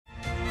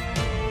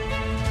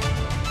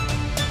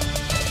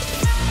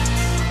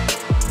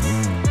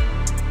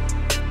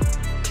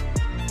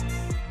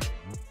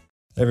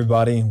Hey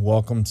everybody,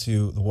 welcome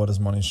to the What is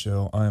Money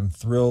Show. I am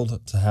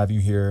thrilled to have you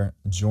here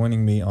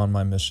joining me on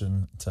my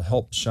mission to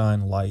help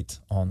shine light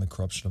on the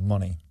corruption of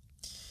money.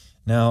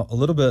 Now, a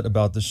little bit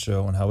about this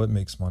show and how it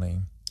makes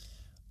money.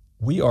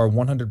 We are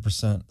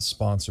 100%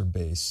 sponsor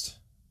based,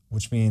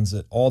 which means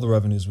that all the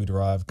revenues we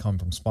derive come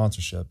from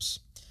sponsorships.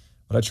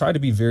 But I try to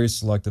be very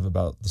selective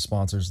about the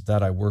sponsors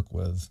that I work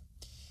with,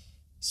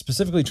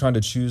 specifically trying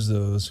to choose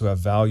those who have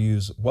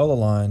values well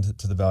aligned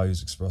to the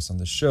values expressed on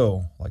this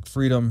show, like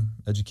freedom,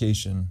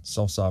 education,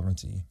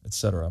 self-sovereignty,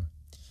 etc.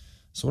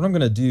 So what I'm going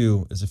to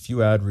do is a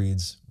few ad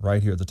reads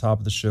right here at the top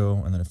of the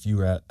show and then a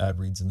few ad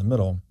reads in the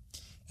middle.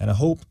 And I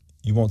hope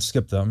you won't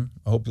skip them.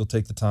 I hope you'll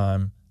take the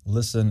time,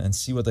 listen, and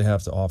see what they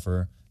have to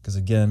offer, because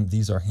again,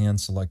 these are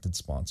hand-selected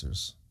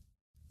sponsors.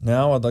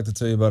 Now I'd like to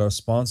tell you about our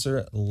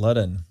sponsor,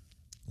 Ledn.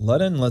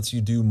 Ledn lets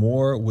you do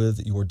more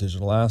with your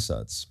digital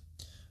assets.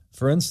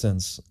 For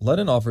instance,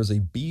 Ledn offers a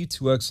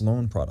B2X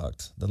loan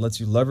product that lets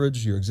you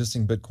leverage your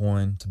existing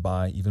Bitcoin to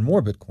buy even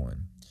more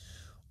Bitcoin.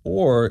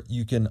 Or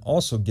you can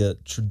also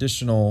get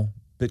traditional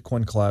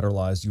Bitcoin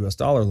collateralized US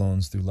dollar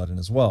loans through Ledn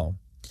as well.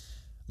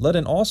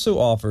 Ledn also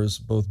offers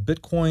both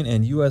Bitcoin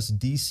and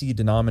USDC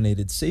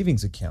denominated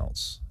savings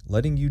accounts,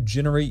 letting you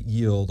generate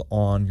yield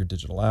on your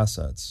digital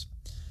assets.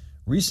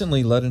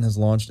 Recently, Ledn has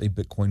launched a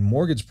Bitcoin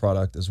mortgage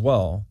product as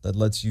well that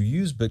lets you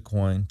use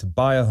Bitcoin to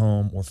buy a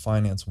home or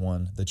finance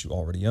one that you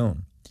already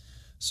own.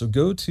 So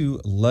go to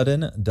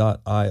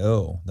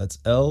ledn.io, that's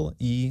LEDN.io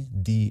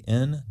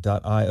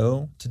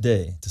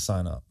today to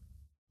sign up.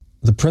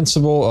 The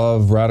principle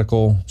of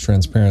radical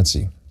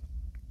transparency.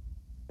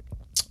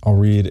 I'll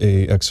read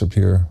an excerpt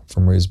here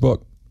from Ray's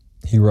book.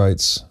 He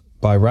writes,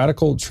 "By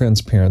radical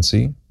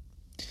transparency,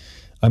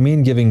 I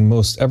mean giving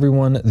most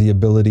everyone the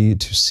ability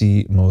to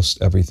see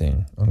most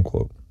everything,"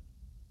 unquote.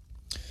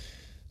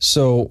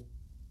 So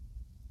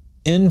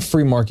in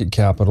free market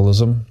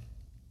capitalism,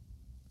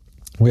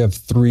 we have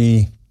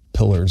three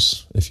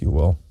pillars, if you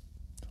will,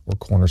 or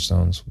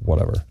cornerstones,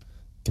 whatever.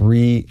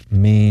 Three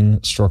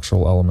main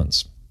structural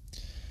elements.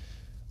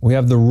 We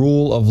have the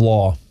rule of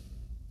law.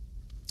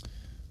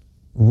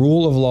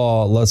 Rule of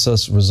law lets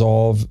us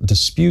resolve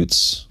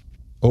disputes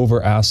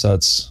over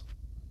assets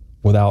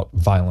without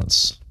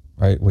violence.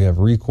 Right? We have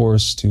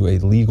recourse to a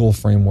legal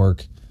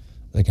framework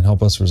that can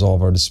help us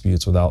resolve our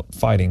disputes without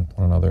fighting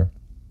one another.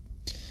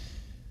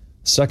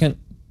 Second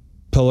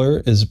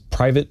pillar is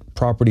private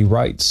property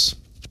rights.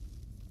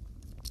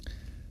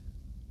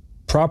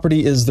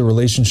 Property is the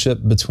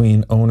relationship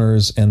between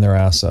owners and their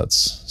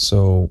assets.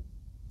 So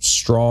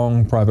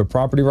strong private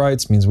property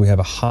rights means we have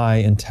a high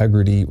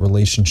integrity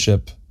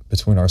relationship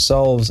between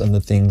ourselves and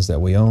the things that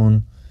we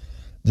own.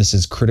 This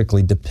is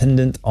critically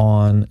dependent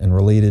on and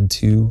related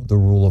to the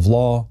rule of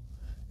law.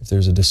 If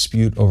there's a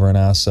dispute over an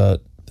asset,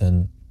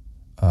 then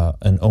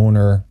an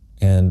owner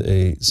and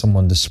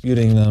someone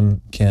disputing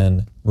them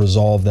can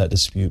resolve that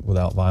dispute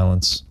without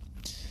violence.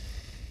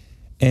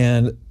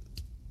 And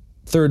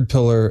third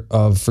pillar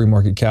of free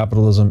market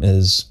capitalism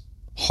is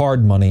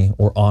hard money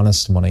or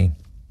honest money.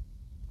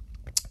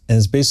 And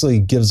it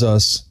basically gives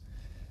us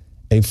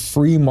a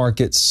free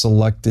market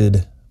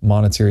selected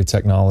monetary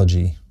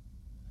technology,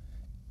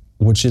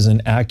 which is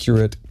an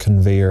accurate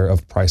conveyor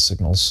of price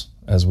signals,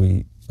 as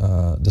we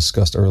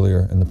discussed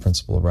earlier in the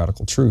principle of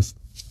radical truth.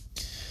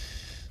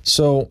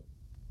 So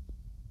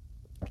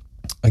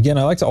again,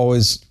 I like to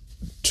always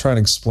try and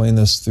explain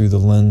this through the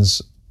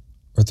lens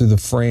or through the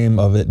frame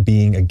of it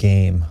being a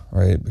game,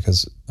 right?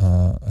 Because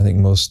I think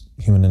most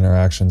human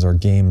interactions are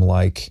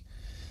game-like.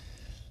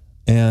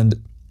 And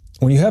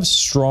when you have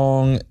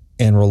strong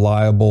and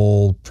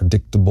reliable,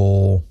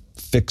 predictable,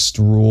 fixed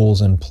rules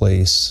in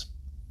place,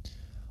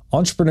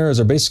 entrepreneurs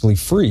are basically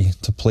free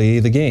to play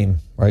the game,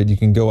 right? You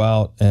can go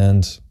out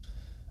and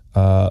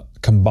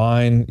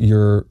combine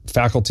your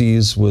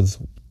faculties with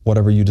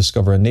whatever you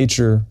discover in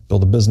nature,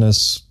 build a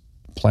business,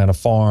 plant a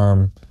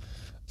farm,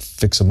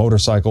 fix a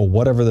motorcycle,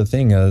 whatever the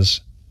thing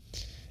is,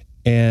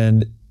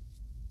 and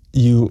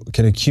you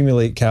can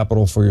accumulate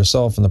capital for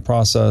yourself in the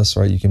process,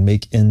 right? You can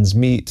make ends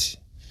meet.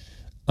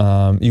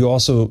 You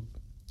also,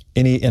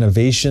 any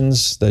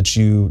innovations that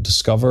you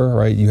discover,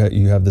 right?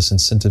 You have this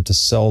incentive to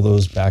sell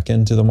those back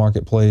into the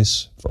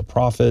marketplace for a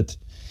profit.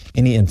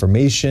 Any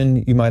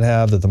information you might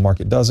have that the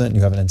market doesn't,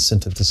 you have an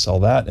incentive to sell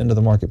that into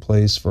the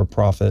marketplace for a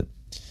profit.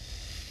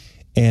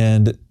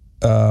 And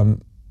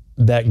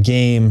that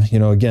game,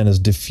 again, is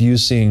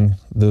diffusing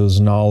those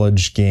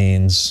knowledge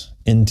gains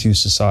into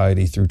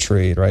society through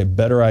trade, right?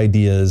 Better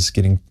ideas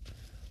getting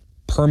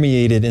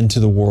permeated into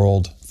the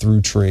world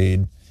through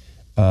trade.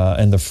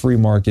 And the free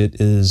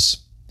market is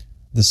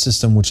the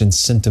system which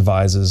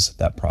incentivizes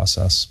that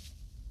process.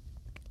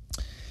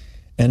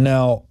 And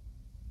now,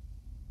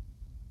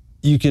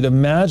 you could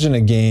imagine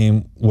a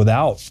game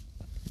without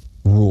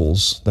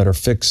rules that are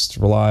fixed,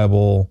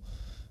 reliable,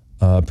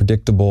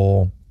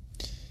 predictable.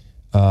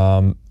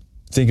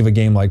 Think of a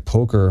game like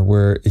poker,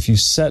 where if you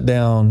sat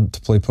down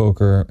to play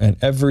poker and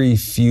every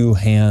few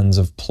hands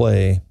of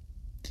play,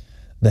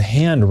 the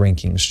hand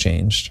rankings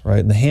changed, right?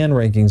 And the hand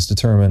rankings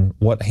determine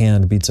what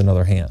hand beats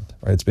another hand,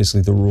 right? It's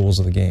basically the rules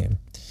of the game.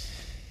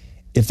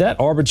 If that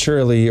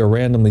arbitrarily or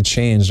randomly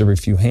changed every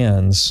few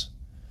hands,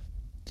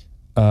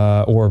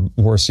 or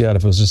worse yet,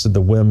 if it was just at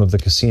the whim of the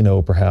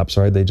casino, perhaps,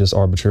 right? They just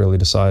arbitrarily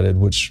decided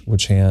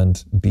which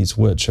hand beats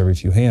which every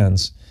few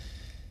hands.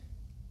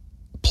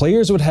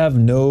 Players would have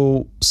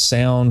no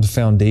sound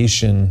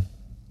foundation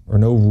or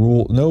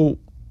no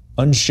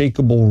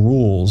unshakable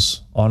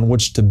rules on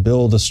which to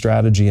build a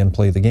strategy and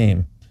play the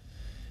game.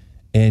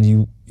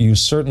 And you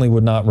certainly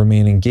would not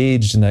remain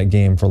engaged in that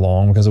game for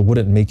long because it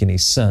wouldn't make any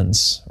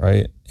sense,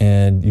 right?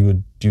 And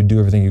you'd do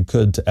everything you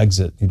could to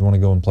exit. You'd want to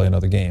go and play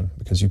another game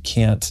because you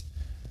cannot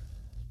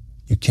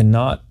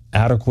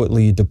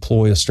adequately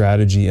deploy a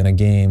strategy in a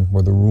game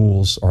where the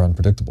rules are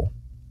unpredictable.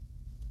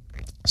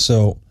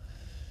 So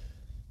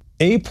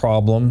a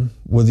problem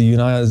with the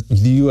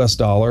US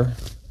dollar,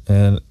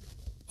 and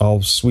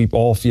I'll sweep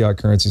all fiat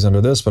currencies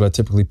under this, but I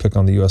typically pick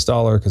on the US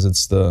dollar because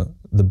it's the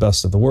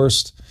best of the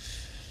worst,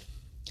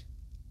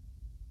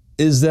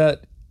 is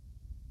that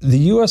the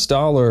US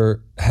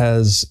dollar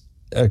has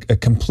a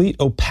complete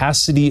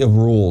opacity of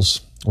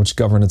rules which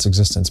govern its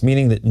existence,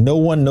 meaning that no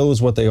one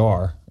knows what they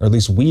are, or at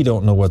least we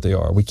don't know what they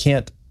are. We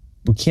can't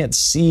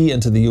see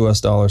into the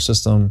US dollar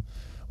system.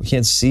 We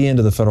can't see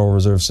into the Federal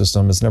Reserve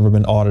System. It's never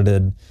been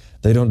audited.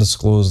 They don't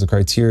disclose the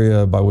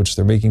criteria by which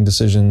they're making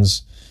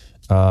decisions.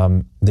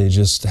 They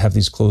just have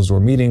these closed-door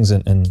meetings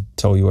and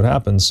tell you what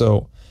happens.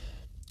 So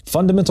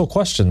fundamental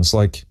questions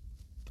like,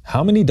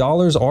 how many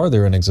dollars are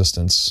there in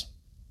existence?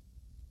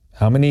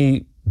 How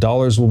many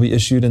dollars will be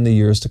issued in the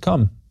years to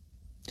come?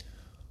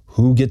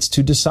 Who gets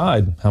to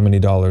decide how many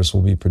dollars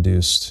will be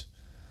produced?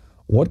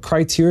 What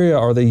criteria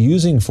are they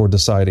using for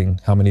deciding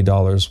how many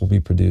dollars will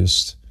be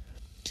produced?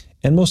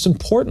 And most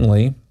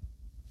importantly,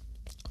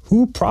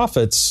 who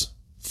profits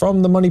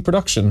from the money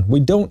production? We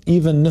don't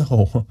even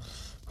know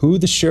who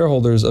the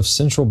shareholders of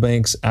central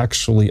banks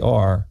actually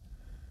are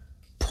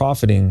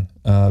profiting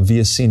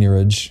via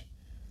seigniorage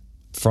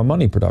from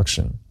money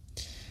production.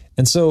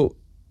 And so,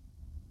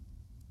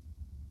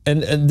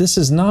 and this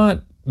is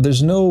not,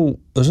 there's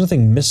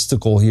nothing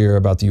mystical here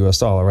about the US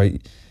dollar,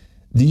 right?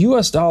 The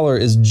US dollar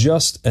is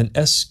just an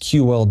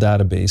SQL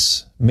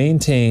database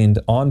maintained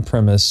on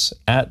premise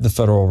at the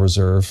Federal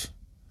Reserve.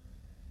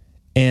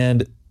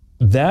 And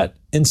that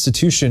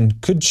institution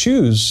could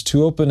choose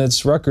to open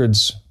its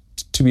records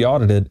to be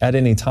audited at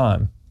any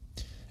time.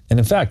 And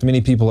in fact,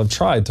 many people have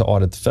tried to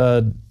audit the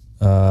Fed,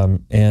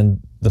 and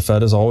the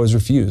Fed has always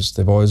refused.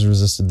 They've always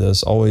resisted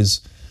this,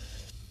 always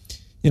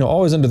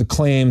under the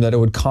claim that it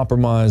would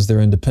compromise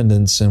their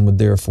independence and would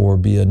therefore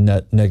be a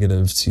net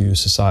negative to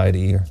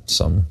society or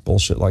some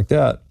bullshit like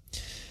that.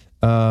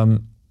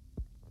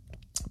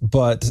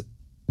 But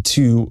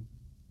to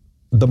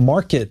the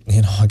market,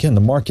 again,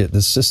 the market,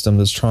 this system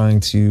that's trying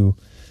to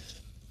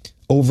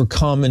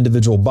overcome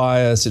individual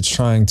bias, it's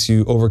trying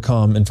to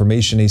overcome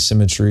information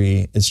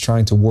asymmetry, it's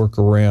trying to work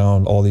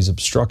around all these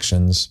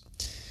obstructions.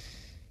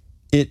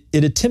 It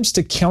attempts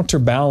to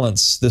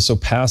counterbalance this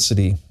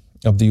opacity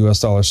of the US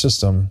dollar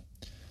system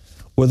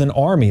with an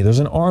army. There's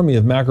an army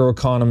of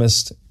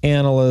macroeconomists,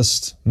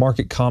 analysts,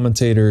 market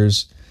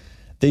commentators.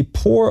 They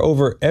pore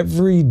over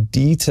every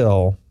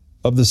detail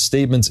of the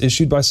statements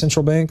issued by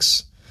central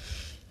banks.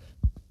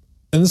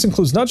 And this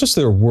includes not just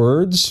their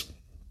words,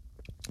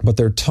 but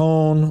their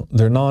tone,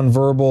 their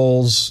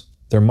nonverbals,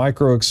 their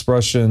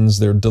microexpressions,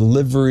 their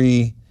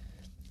delivery,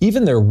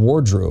 even their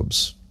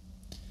wardrobes.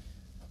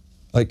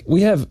 Like,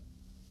 we have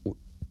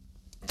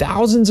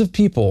thousands of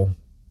people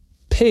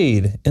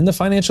paid in the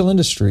financial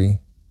industry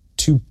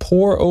to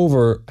pore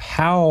over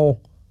how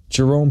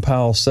Jerome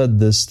Powell said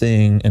this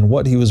thing and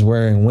what he was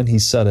wearing when he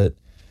said it,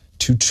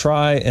 to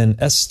try and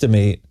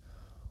estimate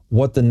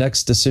what the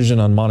next decision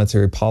on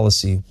monetary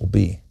policy will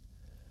be.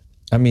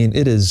 I mean,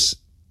 it's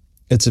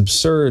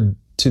absurd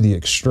to the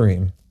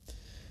extreme.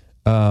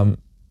 And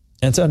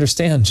to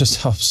understand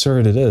just how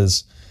absurd it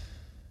is,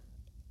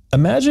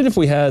 imagine if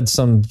we had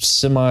some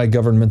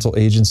semi-governmental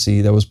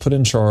agency that was put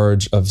in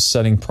charge of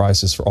setting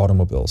prices for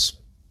automobiles.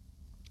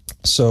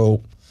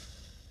 So,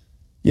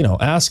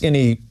 ask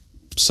any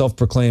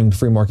self-proclaimed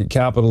free market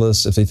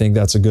capitalists if they think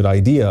that's a good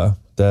idea,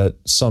 that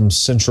some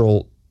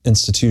central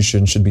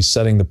institution should be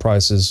setting the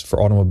prices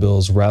for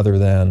automobiles rather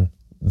than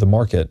the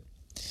market.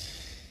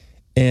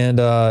 And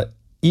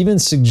even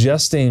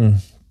suggesting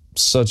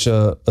such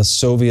a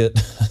Soviet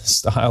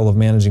style of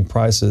managing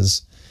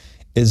prices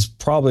is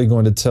probably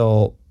going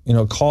to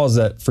cause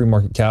that free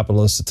market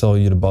capitalist to tell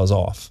you to buzz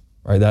off,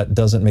 right? That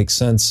doesn't make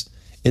sense.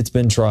 It's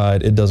been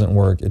tried. It doesn't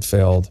work. It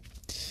failed.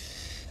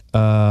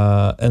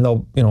 And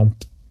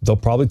they'll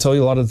probably tell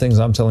you a lot of the things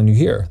I'm telling you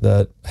here,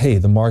 that, hey,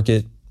 the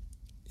market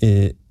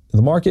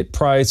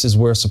price is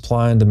where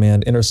supply and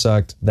demand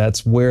intersect.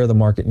 That's where the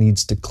market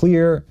needs to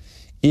clear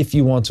if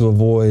you want to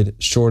avoid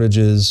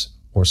shortages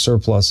or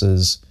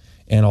surpluses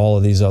and all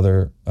of these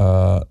other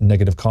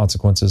negative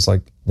consequences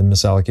like the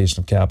misallocation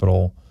of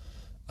capital,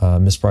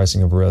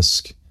 mispricing of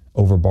risk,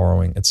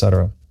 overborrowing,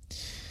 etc.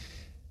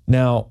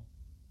 Now,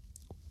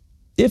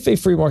 if a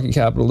free market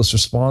capitalist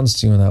responds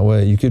to you in that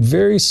way, you could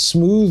very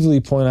smoothly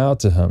point out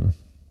to him,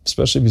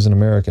 especially if he's an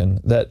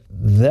American, that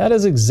that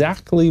is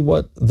exactly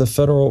what the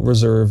Federal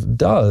Reserve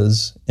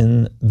does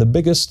in the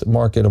biggest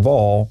market of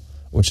all,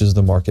 which is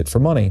the market for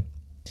money.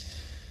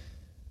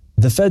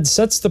 The Fed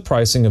sets the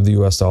pricing of the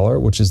US dollar,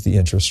 which is the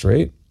interest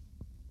rate,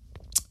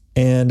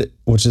 and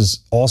which is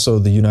also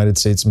the United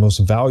States' most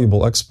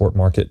valuable export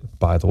market,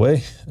 by the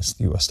way. It's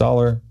the US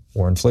dollar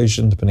or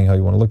inflation, depending how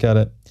you want to look at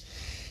it.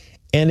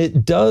 And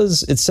it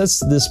sets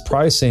this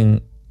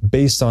pricing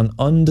based on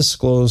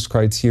undisclosed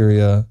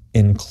criteria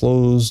in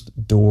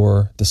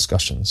closed-door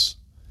discussions.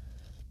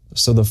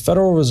 So the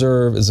Federal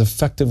Reserve is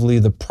effectively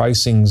the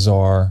pricing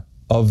czar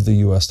of the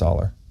US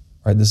dollar.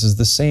 Right? This is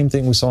the same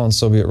thing we saw in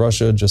Soviet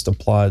Russia, just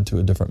applied to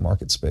a different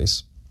market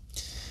space.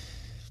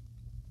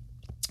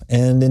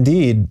 And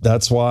indeed,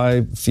 that's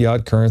why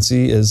fiat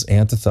currency is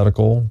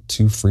antithetical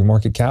to free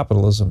market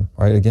capitalism.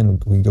 Right? Again,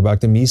 we go back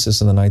to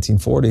Mises in the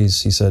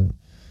 1940s. He said,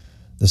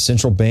 the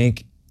central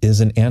bank is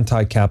an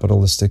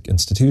anti-capitalistic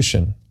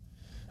institution.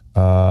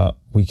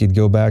 We could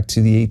go back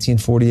to the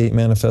 1848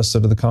 Manifesto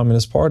to the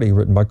Communist Party,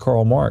 written by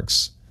Karl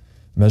Marx.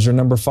 Measure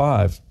number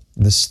 5.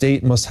 The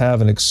state must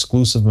have an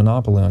exclusive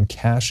monopoly on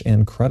cash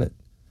and credit.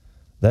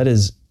 That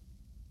is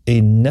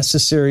a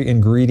necessary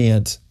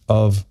ingredient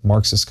of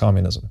Marxist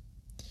communism.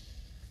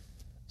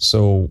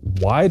 So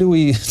why do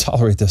we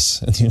tolerate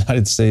this in the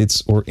United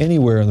States or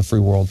anywhere in the free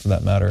world for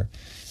that matter?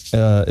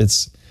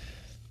 It's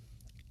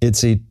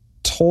a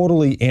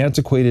totally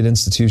antiquated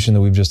institution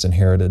that we've just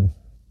inherited.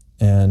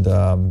 And,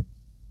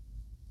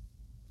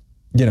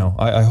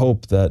 I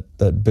hope that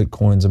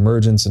Bitcoin's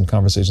emergence and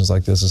conversations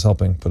like this is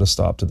helping put a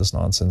stop to this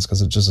nonsense,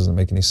 because it just doesn't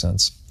make any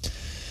sense.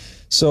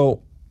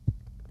 So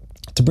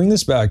to bring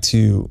this back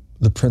to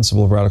the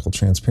principle of radical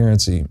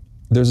transparency,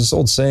 there's this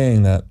old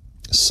saying that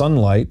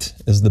sunlight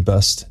is the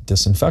best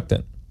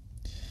disinfectant.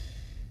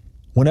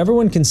 When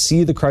everyone can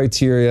see the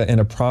criteria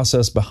and a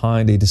process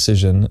behind a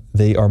decision,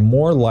 they are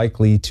more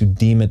likely to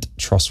deem it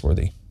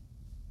trustworthy.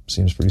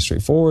 Seems pretty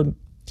straightforward.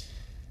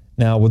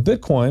 Now, with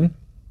Bitcoin,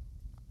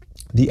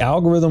 the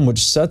algorithm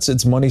which sets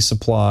its money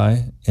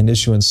supply and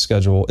issuance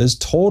schedule is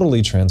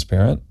totally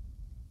transparent,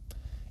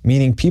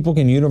 meaning people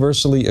can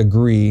universally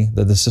agree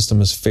that the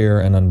system is fair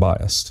and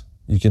unbiased.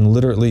 You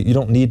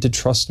don't need to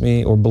trust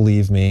me or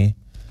believe me.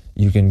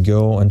 You can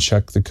go and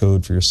check the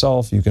code for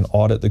yourself. You can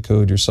audit the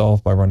code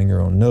yourself by running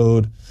your own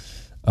node.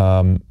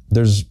 Bitcoin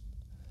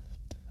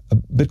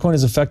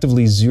is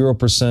effectively 0%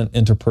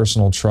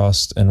 interpersonal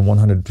trust and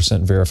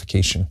 100%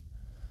 verification.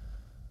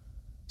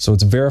 So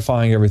it's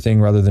verifying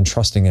everything rather than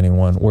trusting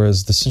anyone,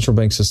 whereas the central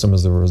bank system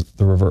is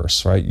the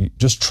reverse, right? You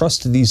just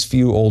trust these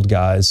few old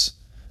guys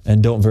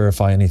and don't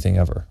verify anything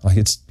ever. Like,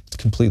 it's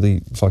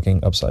completely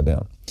fucking upside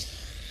down.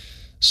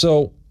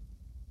 So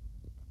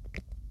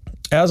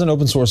as an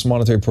open source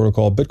monetary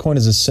protocol, Bitcoin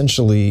is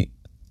essentially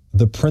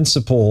the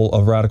principle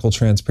of radical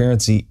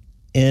transparency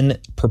in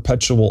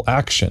perpetual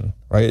action,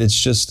 right? It's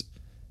just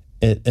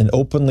an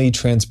openly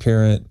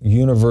transparent,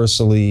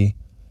 universally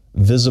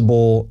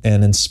visible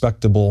and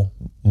inspectable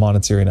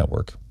monetary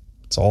network.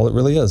 That's all it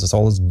really is. That's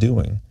all it's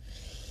doing.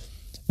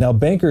 Now,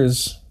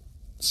 bankers,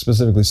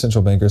 specifically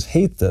central bankers,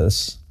 hate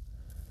this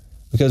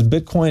because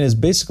Bitcoin is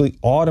basically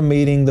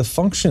automating the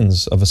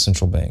functions of a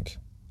central bank.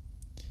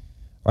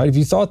 Right? If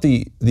you thought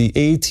the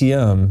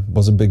ATM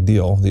was a big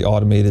deal, the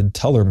automated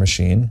teller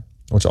machine,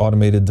 which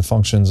automated the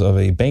functions of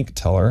a bank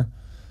teller,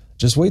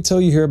 just wait till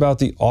you hear about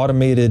the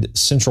automated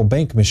central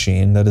bank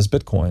machine that is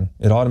Bitcoin.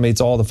 It automates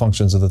all the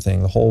functions of the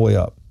thing the whole way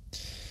up.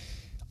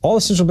 All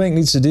the central bank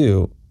needs to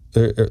do,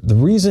 the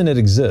reason it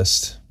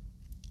exists,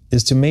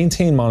 is to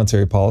maintain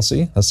monetary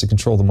policy. That's to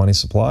control the money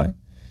supply.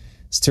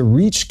 It's to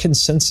reach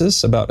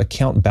consensus about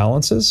account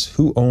balances,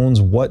 who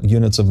owns what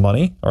units of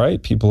money. All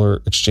right, people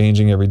are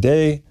exchanging every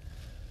day,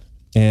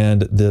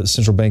 and the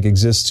central bank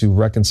exists to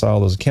reconcile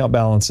those account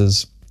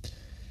balances.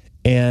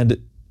 And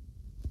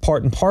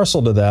part and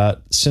parcel to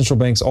that, central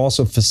banks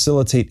also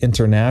facilitate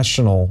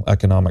international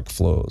economic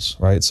flows,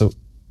 right? So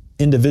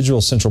individual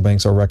central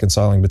banks are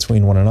reconciling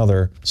between one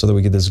another so that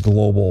we get this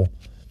global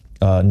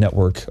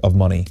network of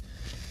money.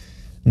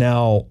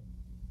 Now,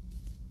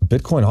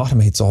 Bitcoin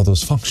automates all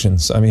those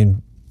functions. I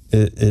mean,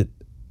 it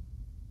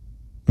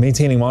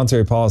maintaining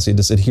monetary policy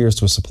just adheres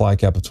to a supply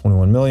cap of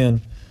 21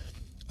 million.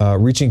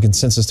 Reaching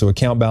consensus to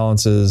account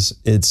balances,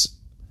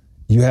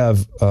 you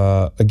have,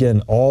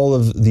 again, all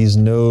of these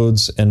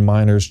nodes and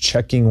miners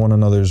checking one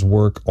another's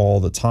work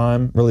all the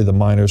time. Really, the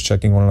miners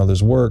checking one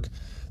another's work,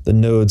 the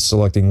nodes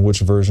selecting which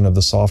version of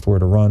the software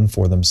to run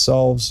for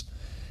themselves.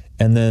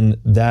 And then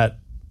that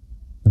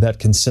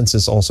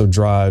consensus also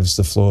drives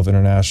the flow of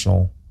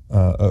international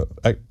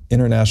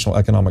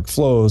economic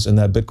flows, and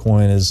that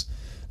Bitcoin is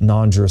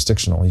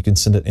non-jurisdictional. You can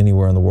send it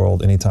anywhere in the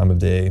world, any time of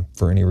day,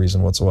 for any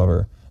reason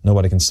whatsoever.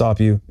 Nobody can stop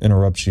you,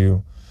 interrupt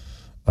you,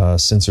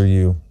 censor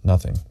you,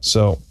 nothing.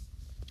 So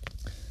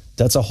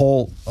that's a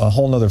whole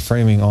nother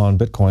framing on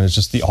Bitcoin. It's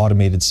just the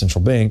automated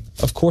central bank.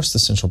 Of course the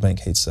central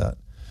bank hates that.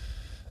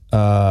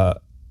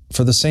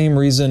 for the same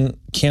reason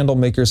candle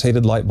makers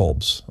hated light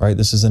bulbs, right?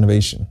 This is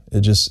innovation.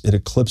 It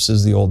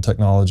eclipses the old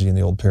technology and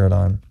the old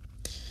paradigm.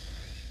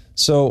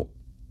 So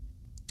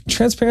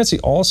transparency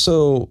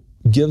also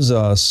gives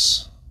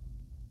us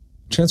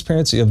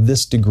transparency of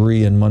this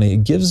degree in money.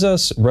 It gives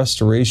us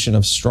restoration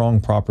of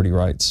strong property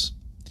rights.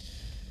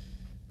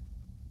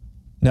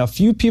 Now,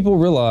 few people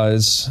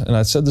realize, and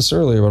I said this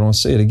earlier, but I want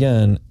to say it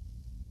again,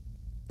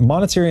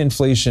 monetary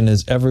inflation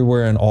is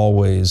everywhere and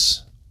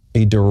always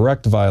a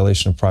direct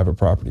violation of private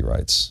property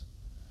rights.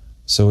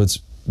 So it's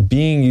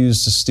being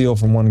used to steal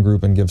from one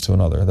group and give to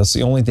another. That's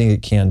the only thing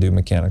it can do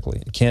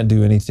mechanically. It can't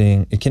do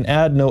anything. It can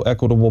add no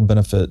equitable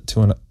benefit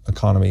to an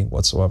economy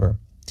whatsoever.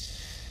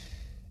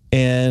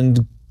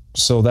 And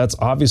so that's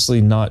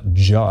obviously not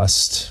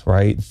just,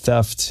 right?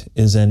 Theft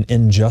is an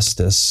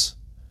injustice.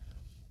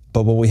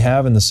 But what we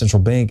have in the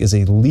central bank is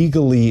a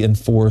legally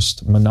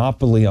enforced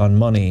monopoly on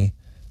money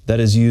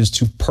that is used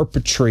to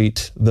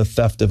perpetrate the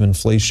theft of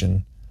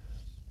inflation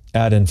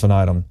ad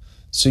infinitum.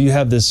 So you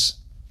have this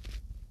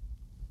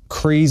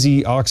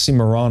crazy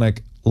oxymoronic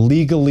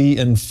legally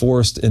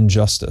enforced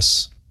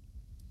injustice,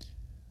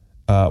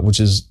 which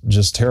is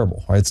just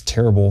terrible, right? It's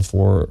terrible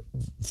for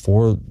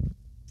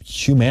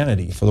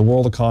humanity, for the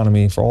world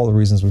economy, for all the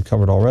reasons we've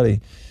covered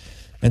already.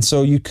 And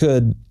so you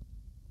could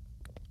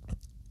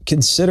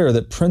consider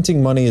that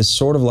printing money is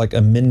sort of like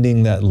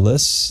amending that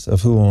list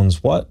of who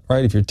owns what,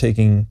 right? If you're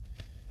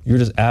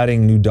just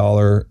adding new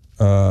dollar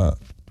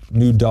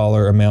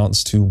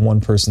amounts to one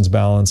person's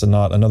balance and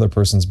not another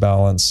person's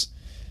balance,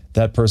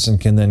 that person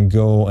can then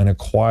go and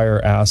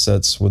acquire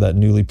assets with that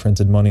newly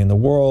printed money in the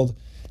world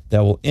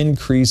that will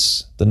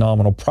increase the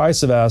nominal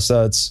price of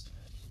assets,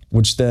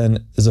 which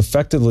then is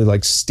effectively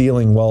like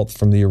stealing wealth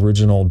from the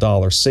original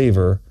dollar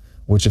saver,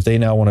 which if they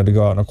now wanted to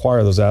go out and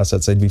acquire those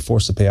assets, they'd be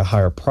forced to pay a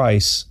higher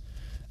price.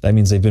 That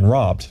means they've been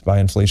robbed by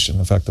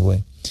inflation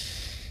effectively.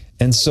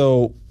 And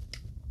so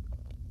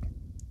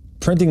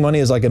printing money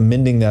is like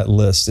amending that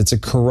list. It's a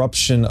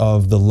corruption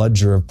of the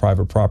ledger of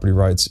private property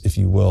rights, if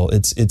you will.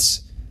 It's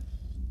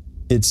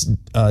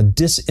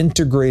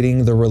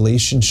disintegrating the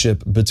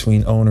relationship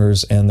between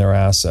owners and their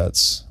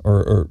assets,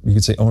 or you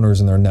could say owners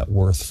and their net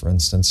worth, for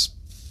instance.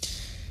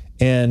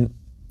 And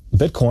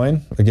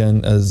Bitcoin,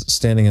 again, as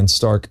standing in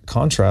stark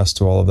contrast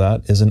to all of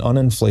that, is an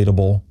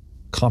uninflatable,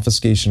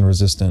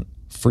 confiscation-resistant,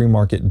 free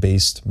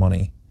market-based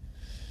money.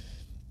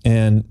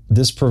 And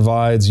this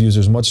provides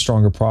users much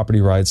stronger property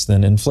rights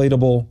than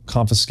inflatable,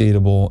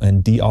 confiscatable,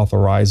 and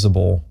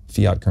deauthorizable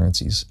fiat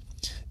currencies.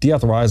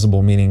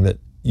 Deauthorizable meaning that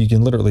you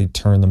can literally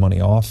turn the money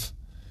off.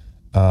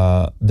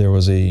 There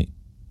was an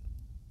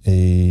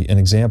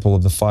example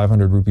of the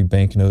 500 rupee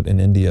banknote in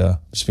India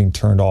just being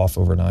turned off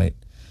overnight.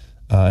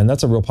 And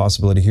that's a real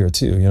possibility here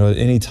too. You know, at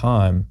any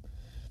time,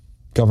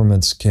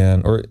 governments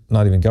can, or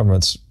not even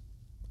governments,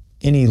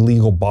 any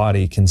legal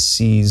body can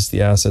seize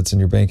the assets in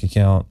your bank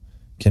account,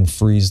 can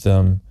freeze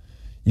them.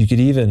 You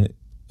could even,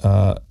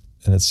 and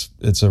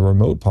it's a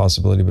remote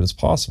possibility, but it's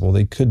possible,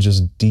 they could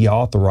just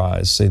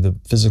deauthorize, say, the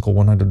physical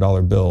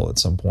 $100 bill at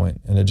some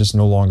point, and it just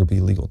no longer be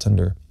legal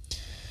tender.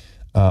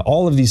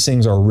 All of these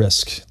things are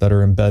risk that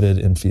are embedded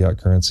in fiat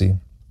currency.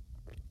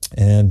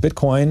 And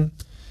Bitcoin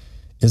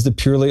is the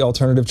purely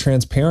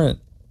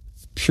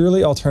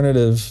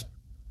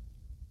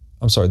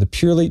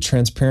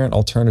transparent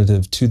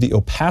alternative to the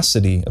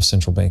opacity of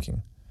central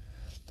banking.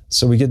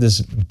 So we get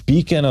this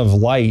beacon of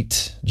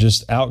light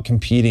just out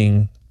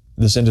competing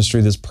this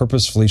industry that's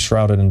purposefully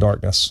shrouded in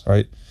darkness,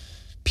 right?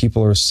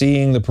 People are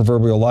seeing the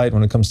proverbial light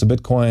when it comes to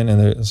Bitcoin, and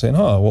they're saying,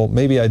 well,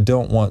 maybe I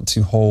don't want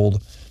to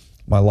hold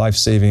my life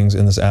savings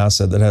in this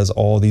asset that has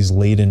all these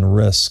laden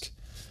risk.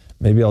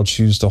 Maybe I'll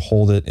choose to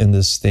hold it in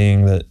this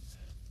thing that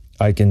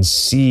I can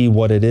see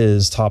what it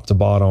is top to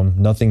bottom.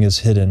 Nothing is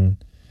hidden.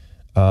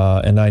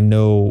 And I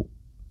know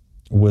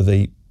with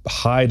a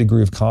high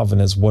degree of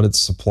confidence what its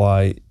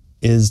supply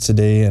is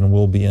today and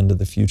will be into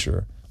the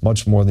future,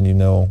 much more than you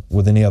know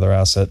with any other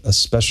asset,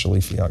 especially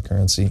fiat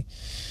currency.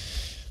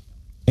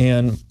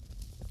 And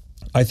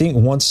I think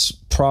once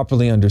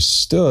properly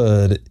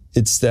understood,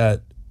 it's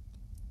that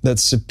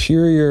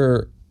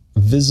superior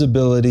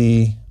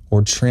visibility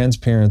or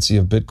transparency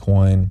of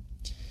Bitcoin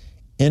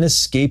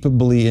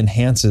inescapably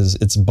enhances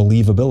its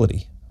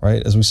believability,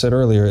 right? As we said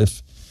earlier,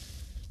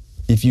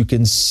 if you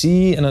can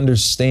see and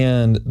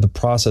understand the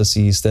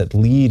processes that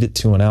lead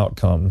to an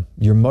outcome,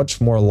 you're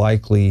much more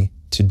likely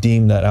to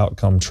deem that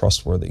outcome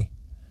trustworthy,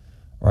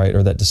 right?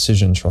 Or that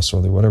decision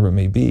trustworthy, whatever it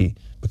may be,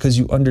 because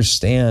you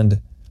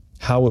understand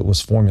how it was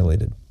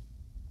formulated.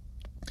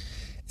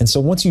 And so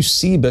once you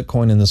see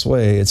Bitcoin in this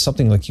way, it's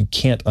something like you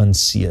can't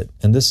unsee it.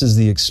 And this is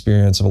the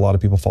experience of a lot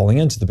of people falling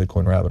into the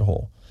Bitcoin rabbit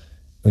hole.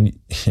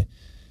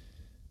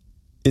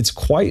 It's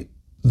quite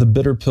the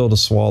bitter pill to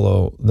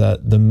swallow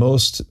that the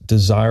most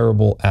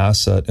desirable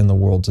asset in the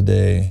world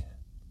today,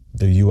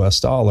 the US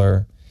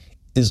dollar,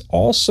 is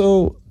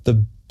also the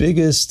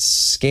biggest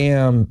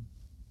scam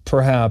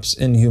perhaps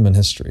in human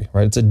history,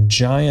 right? It's a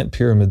giant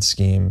pyramid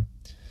scheme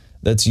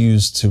that's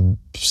used to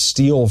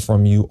steal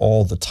from you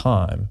all the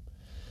time.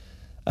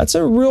 That's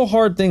a real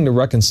hard thing to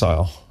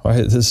reconcile,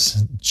 right?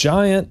 This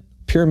giant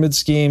pyramid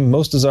scheme,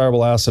 most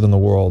desirable asset in the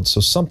world.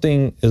 So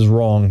something is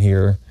wrong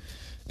here.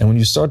 And when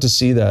you start to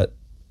see that,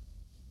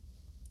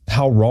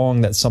 how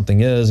wrong that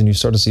something is, and you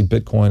start to see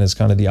Bitcoin as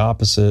kind of the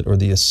opposite or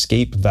the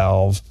escape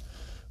valve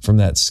from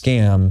that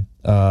scam,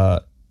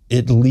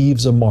 it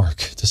leaves a mark,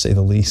 to say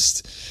the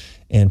least.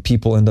 And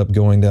people end up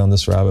going down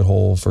this rabbit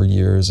hole for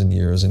years and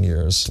years and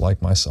years,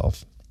 like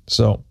myself.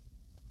 So,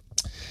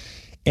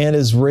 and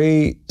as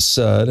Ray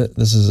said,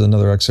 this is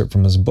another excerpt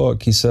from his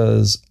book, he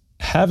says,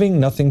 having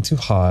nothing to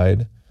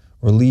hide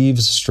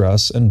relieves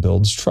stress and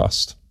builds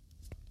trust.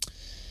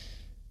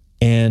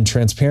 And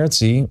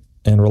transparency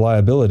and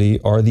reliability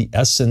are the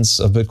essence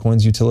of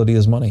Bitcoin's utility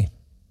as money.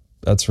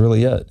 That's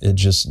really it. It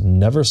just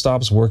never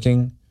stops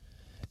working,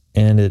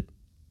 and it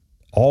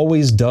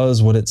always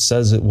does what it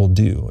says it will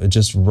do. It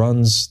just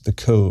runs the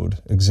code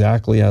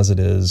exactly as it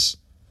is.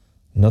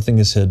 Nothing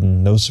is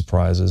hidden, no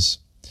surprises.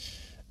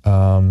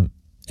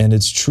 And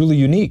it's truly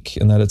unique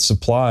in that its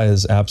supply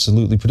is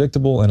absolutely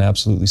predictable and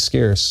absolutely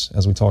scarce,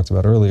 as we talked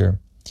about earlier.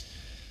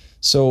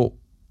 So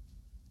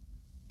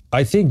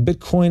I think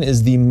Bitcoin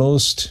is the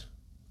most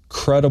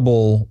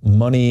credible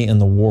money in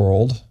the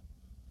world.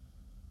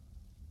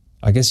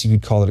 I guess you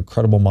could call it a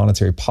credible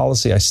monetary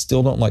policy. I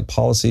still don't like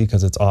policy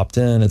because it's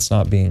opt-in. It's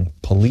not being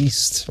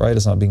policed, right?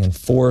 It's not being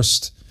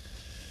enforced.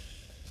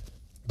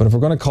 But if we're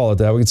going to call it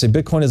that, we could say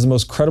Bitcoin is the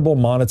most credible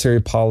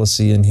monetary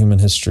policy in human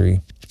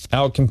history,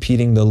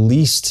 outcompeting the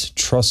least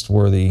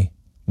trustworthy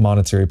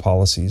monetary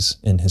policies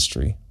in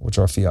history, which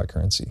are fiat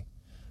currency.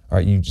 All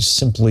right, you just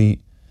simply,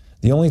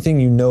 the only thing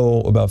you know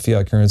about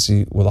fiat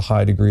currency with a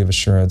high degree of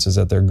assurance is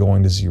that they're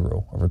going to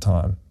zero over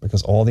time,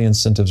 because all the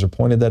incentives are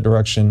pointed that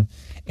direction,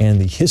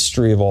 and the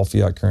history of all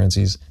fiat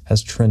currencies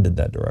has trended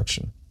that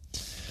direction.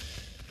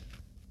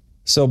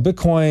 So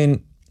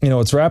Bitcoin,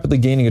 it's rapidly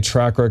gaining a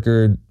track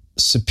record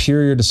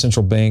superior to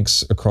central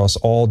banks across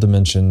all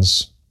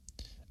dimensions.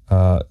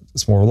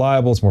 It's more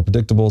reliable, it's more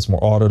predictable, it's more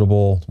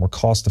auditable, it's more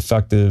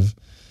cost-effective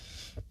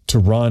to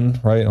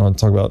run, right? I want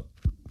to talk about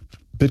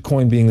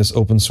Bitcoin being this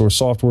open source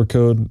software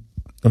code.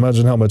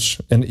 Imagine how much,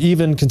 and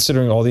even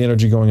considering all the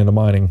energy going into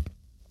mining,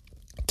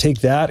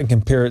 take that and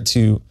compare it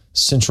to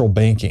central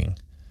banking,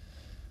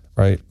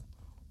 right?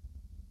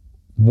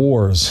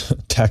 Wars,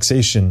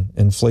 taxation,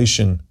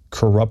 inflation,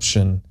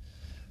 corruption.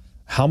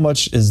 How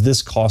much is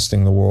this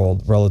costing the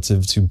world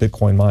relative to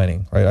Bitcoin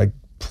mining, right? I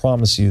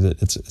promise you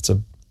that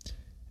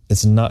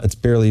it's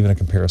barely even a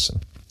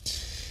comparison.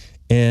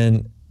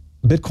 And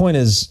Bitcoin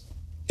is,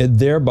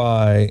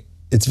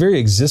 its very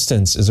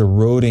existence is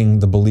eroding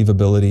the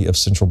believability of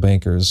central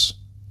bankers,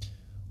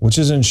 which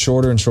is in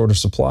shorter and shorter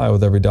supply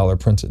with every dollar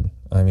printed.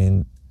 I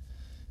mean,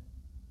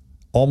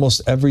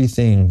 almost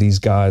everything these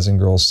guys and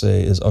girls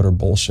say is utter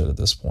bullshit at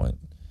this point.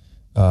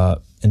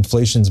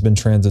 Inflation's been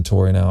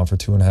transitory now for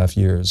 2.5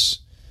 years.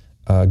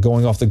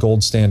 Going off the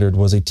gold standard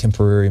was a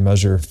temporary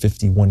measure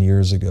 51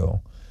 years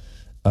ago.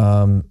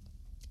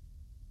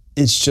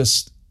 It's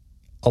just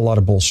a lot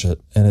of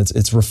bullshit. And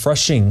it's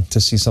refreshing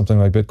to see something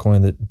like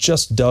Bitcoin that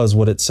just does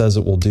what it says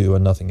it will do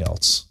and nothing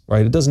else,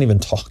 right? It doesn't even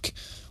talk,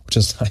 which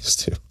is nice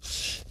too.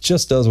 It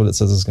just does what it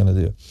says it's going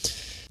to do.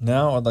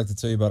 Now I'd like to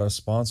tell you about our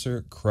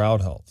sponsor,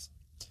 CrowdHealth.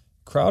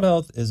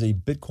 CrowdHealth is a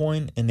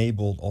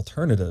Bitcoin-enabled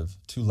alternative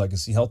to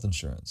legacy health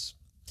insurance.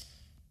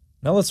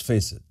 Now let's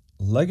face it,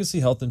 legacy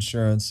health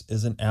insurance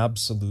is an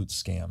absolute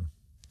scam.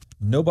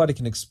 Nobody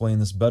can explain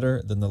this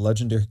better than the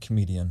legendary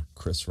comedian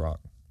Chris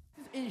Rock.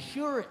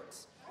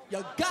 Insurance.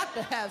 You got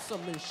to have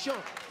some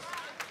insurance.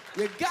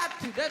 You got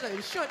to. That's an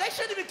insurance. They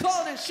shouldn't even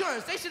call it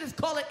insurance. They should just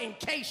call it in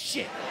case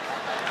shit.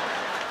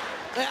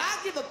 Like, I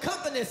give a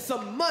company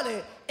some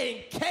money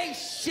in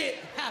case shit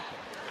happens.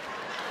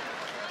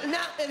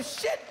 Now, if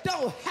shit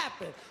don't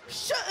happen,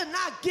 shouldn't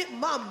I get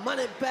my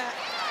money back?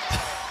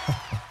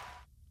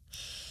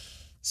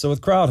 So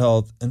with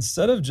CrowdHealth,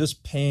 instead of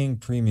just paying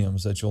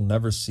premiums that you'll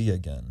never see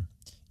again,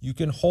 you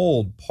can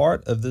hold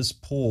part of this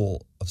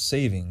pool of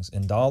savings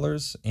in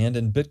dollars and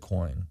in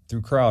Bitcoin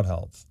through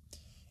CrowdHealth.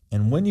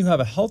 And when you have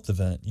a health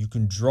event, you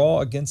can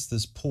draw against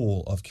this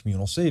pool of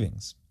communal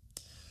savings.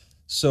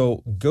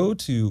 So go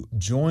to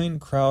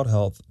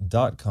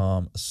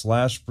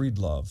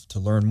joincrowdhealth.com/breedlove to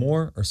learn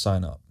more or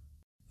sign up.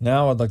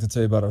 Now I'd like to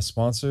tell you about our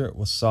sponsor,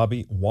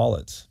 Wasabi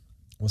Wallet.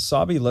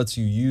 Wasabi lets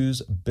you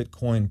use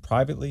Bitcoin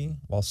privately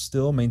while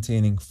still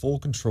maintaining full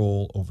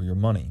control over your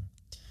money.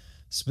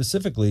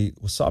 Specifically,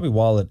 Wasabi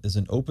Wallet is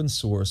an open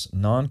source,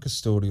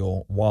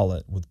 non-custodial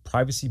wallet with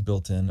privacy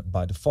built in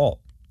by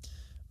default.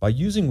 By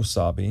using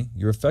Wasabi,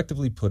 you're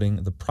effectively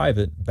putting the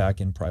private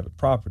back in private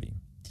property.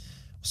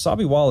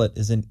 Wasabi Wallet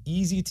is an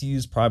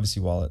easy-to-use privacy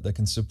wallet that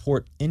can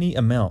support any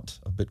amount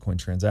of Bitcoin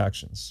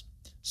transactions.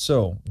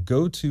 So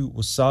go to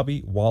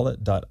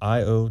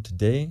wasabiwallet.io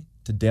today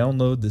to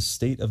download this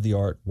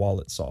state-of-the-art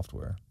wallet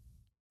software.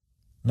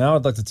 Now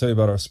I'd like to tell you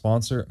about our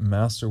sponsor,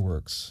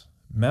 Masterworks.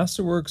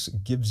 Masterworks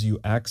gives you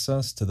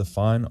access to the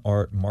fine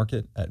art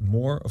market at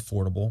more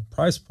affordable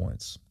price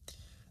points.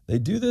 They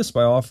do this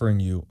by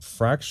offering you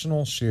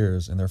fractional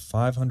shares in their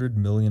 $500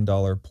 million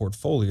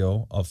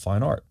portfolio of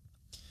fine art.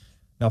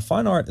 Now,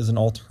 fine art is an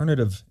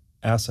alternative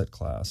asset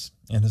class,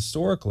 and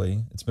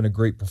historically, it's been a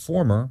great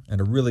performer and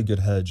a really good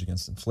hedge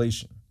against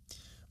inflation.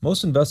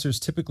 Most investors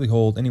typically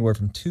hold anywhere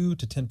from 2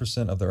 to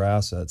 10% of their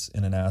assets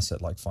in an asset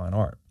like fine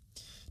art.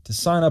 To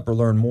sign up or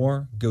learn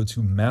more, go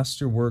to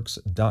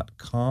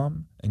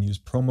masterworks.com and use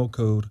promo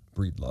code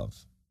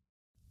BREEDLOVE.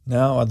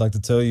 Now, I'd like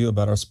to tell you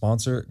about our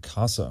sponsor,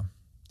 Casa.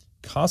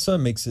 Casa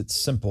makes it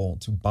simple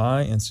to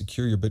buy and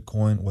secure your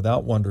Bitcoin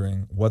without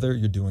wondering whether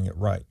you're doing it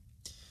right.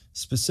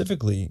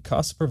 Specifically,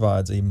 Casa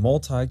provides a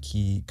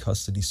multi-key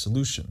custody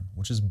solution,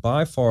 which is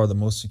by far the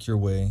most secure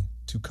way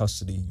to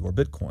custody your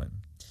Bitcoin.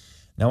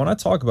 Now, when I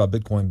talk about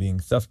Bitcoin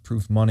being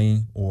theft-proof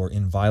money or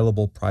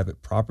inviolable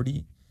private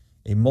property,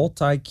 a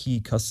multi-key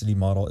custody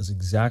model is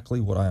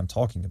exactly what I am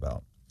talking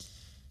about.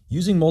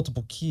 Using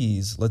multiple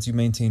keys lets you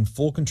maintain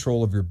full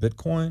control of your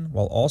Bitcoin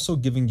while also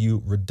giving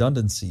you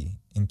redundancy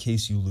in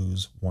case you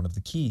lose one of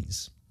the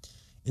keys.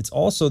 It's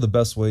also the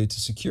best way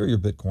to secure your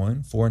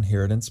Bitcoin for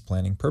inheritance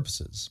planning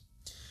purposes.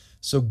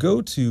 So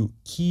go to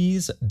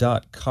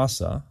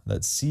keys.casa,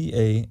 that's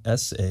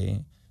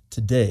C-A-S-A,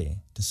 today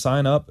to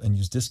sign up and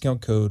use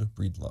discount code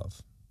BREEDLOVE.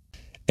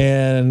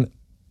 And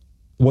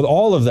with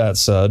all of that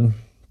said,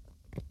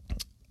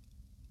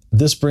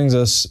 this brings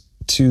us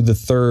to the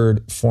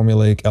third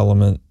formulaic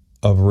element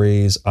of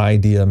Ray's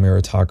idea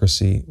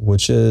meritocracy,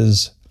 which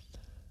is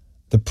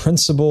the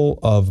principle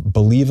of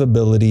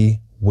believability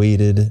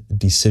weighted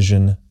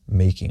decision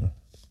making.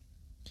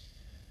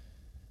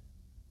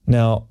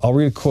 Now, I'll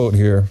read a quote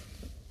here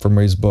from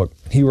Ray's book.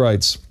 He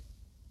writes,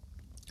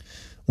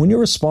 "When you're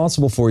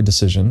responsible for a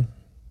decision,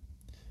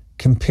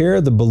 compare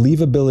the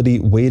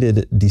believability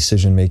weighted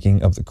decision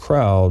making of the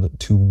crowd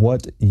to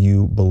what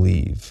you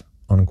believe,"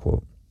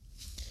 unquote.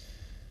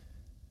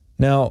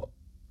 Now,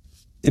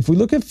 if we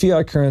look at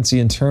fiat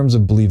currency in terms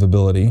of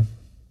believability,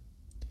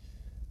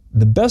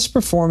 the best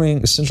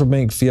performing central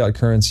bank fiat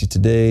currency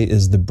today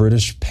is the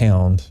British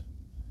pound,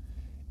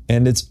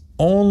 and it's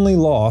only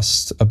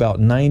lost about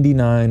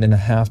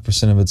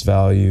 99.5% of its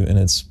value in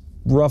its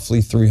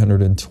roughly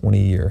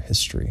 320-year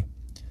history.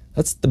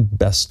 That's the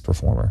best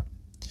performer.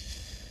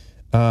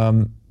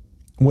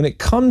 When it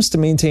comes to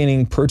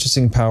maintaining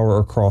purchasing power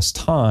across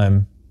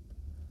time,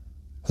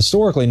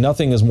 historically,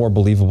 nothing is more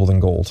believable than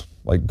gold.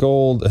 Like,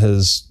 gold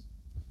has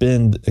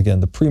been, again,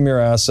 the premier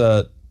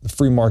asset, the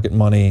free market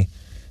money.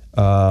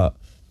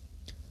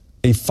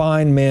 A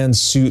fine man's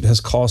suit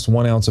has cost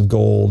 1 ounce of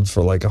gold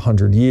for like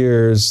 100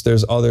 years.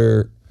 There's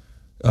other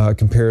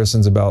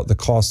comparisons about the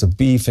cost of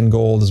beef in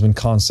gold has been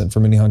constant for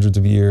many hundreds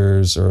of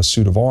years, or a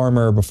suit of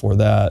armor before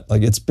that.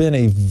 Like, it's been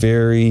a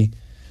very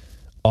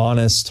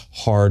honest,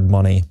 hard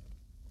money,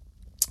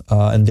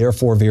 and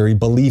therefore very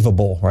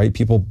believable, right?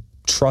 People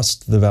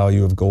trust the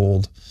value of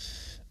gold,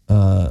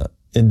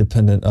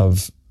 independent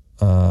of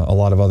a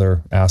lot of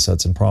other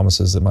assets and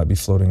promises that might be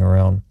floating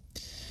around.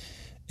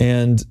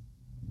 And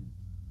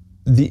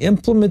the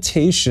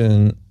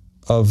implementation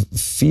of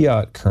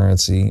fiat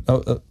currency,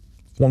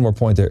 one more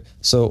point there.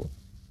 So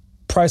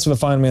price of a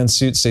fine man's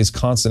suit stays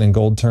constant in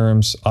gold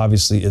terms.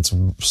 Obviously, it's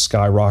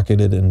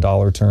skyrocketed in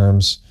dollar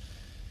terms.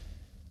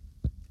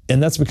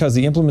 And that's because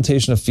the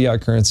implementation of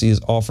fiat currency is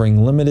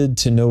offering limited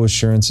to no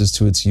assurances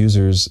to its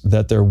users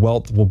that their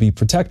wealth will be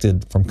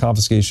protected from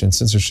confiscation,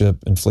 censorship,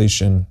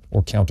 inflation,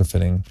 or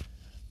counterfeiting.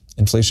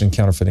 Inflation and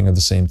counterfeiting are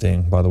the same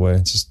thing, by the way.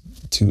 It's just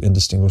two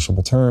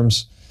indistinguishable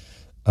terms.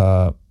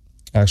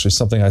 Actually,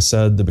 something I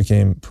said that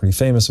became pretty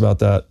famous about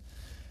that.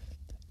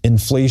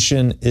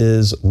 Inflation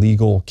is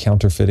legal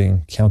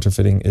counterfeiting.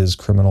 Counterfeiting is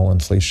criminal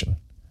inflation.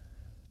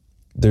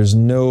 There's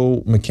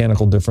no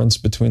mechanical difference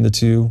between the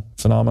two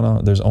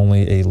phenomena. There's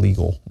only a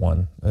legal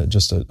one,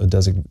 just a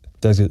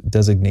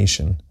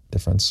designation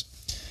difference.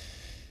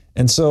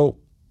 And so,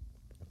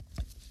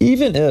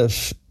 even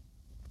if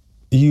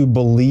you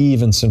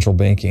believe in central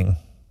banking,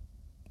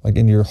 like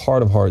in your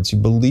heart of hearts, you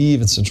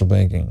believe in central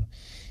banking,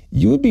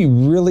 you would be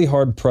really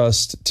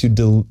hard-pressed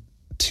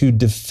to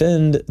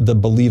defend the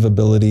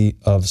believability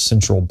of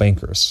central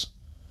bankers.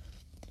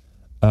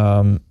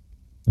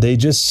 They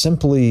just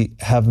simply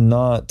have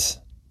not,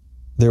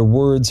 their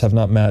words have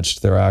not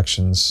matched their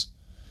actions.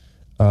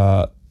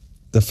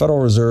 The Federal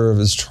Reserve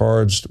is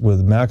charged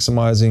with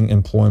maximizing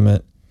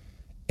employment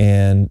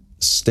and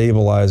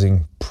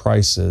stabilizing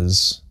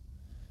prices.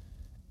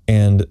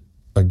 And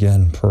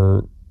again,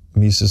 per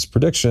Mises'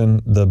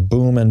 prediction, the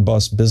boom and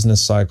bust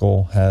business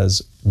cycle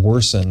has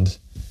worsened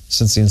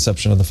since the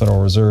inception of the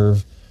Federal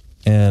Reserve,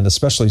 and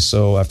especially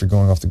so after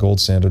going off the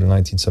gold standard in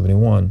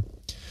 1971.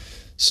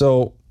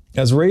 So,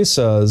 as Ray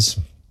says,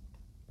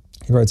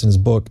 he writes in his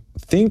book,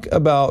 think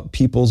about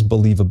people's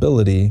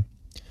believability,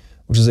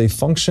 which is a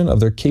function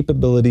of their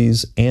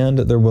capabilities and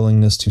their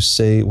willingness to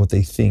say what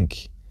they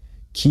think.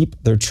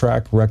 Keep their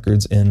track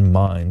records in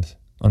mind,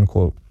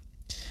 unquote.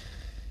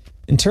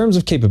 In terms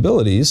of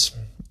capabilities,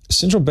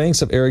 central banks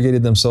have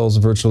arrogated themselves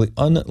virtually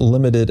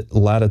unlimited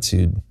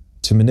latitude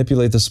to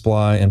manipulate the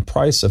supply and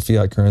price of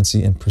fiat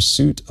currency in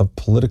pursuit of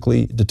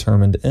politically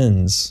determined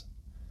ends.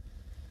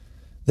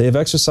 They have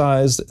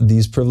exercised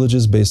these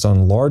privileges based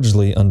on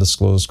largely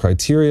undisclosed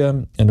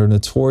criteria and are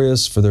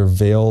notorious for their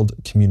veiled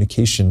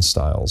communication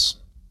styles.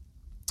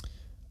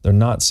 They're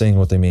not saying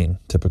what they mean,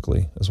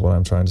 typically, is what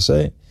I'm trying to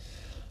say.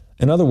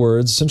 In other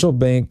words, central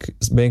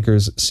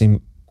bankers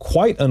seem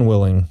quite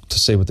unwilling to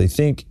say what they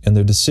think, and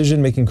their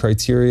decision-making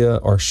criteria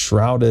are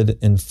shrouded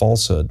in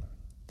falsehood.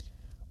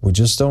 We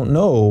just don't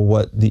know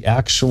what the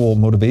actual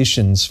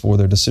motivations for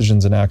their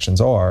decisions and actions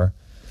are.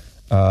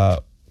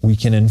 We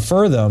can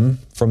infer them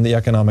from the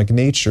economic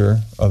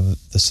nature of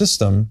the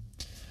system,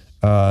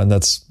 and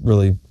that's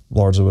really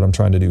largely what I'm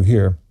trying to do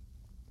here.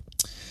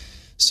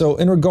 So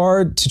in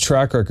regard to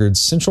track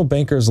records, central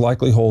bankers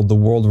likely hold the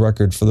world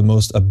record for the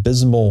most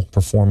abysmal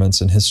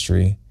performance in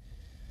history.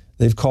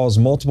 They've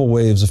caused multiple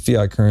waves of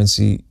fiat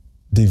currency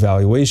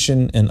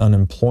devaluation and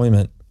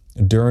unemployment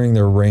during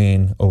their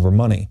reign over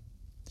money.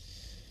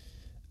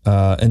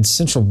 And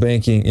central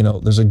banking,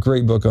 there's a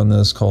great book on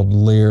this called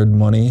Layered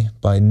Money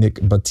by Nick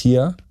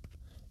Bhatia,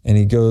 and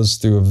he goes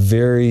through a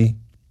very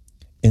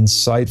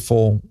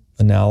insightful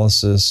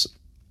analysis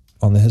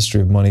on the history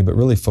of money, but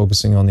really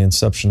focusing on the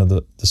inception of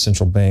the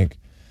central bank,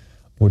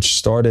 which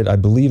started, I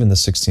believe, in the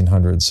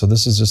 1600s. So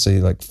this is just a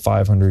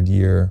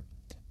 500-year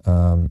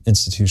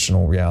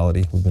institutional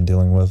reality we've been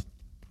dealing with.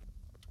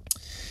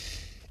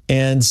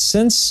 And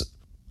since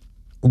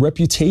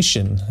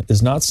reputation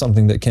is not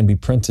something that can be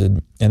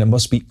printed and it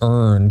must be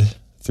earned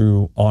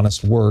through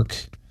honest work,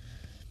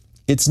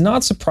 it's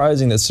not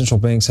surprising that central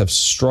banks have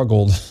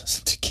struggled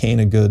to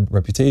gain a good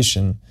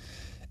reputation,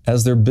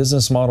 as their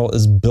business model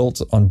is built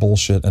on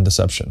bullshit and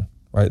deception,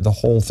 right? The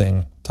whole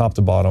thing, top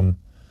to bottom.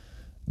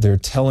 They're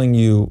telling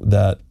you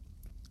that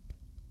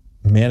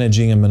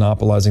managing and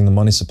monopolizing the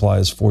money supply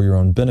is for your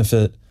own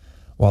benefit,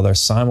 while they're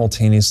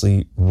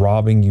simultaneously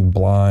robbing you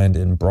blind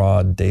in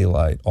broad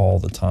daylight all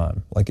the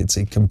time. Like, it's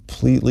a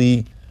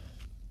completely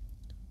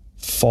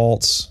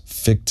false,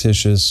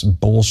 fictitious,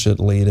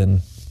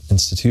 bullshit-laden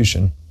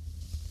institution.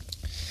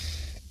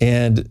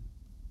 And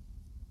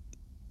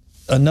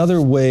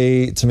another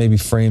way to maybe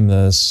frame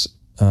this,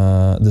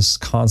 this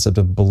concept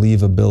of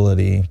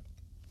believability,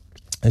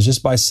 is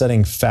just by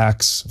setting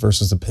facts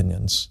versus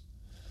opinions.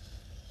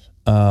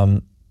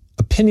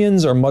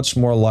 Opinions are much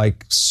more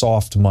like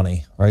soft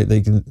money, right?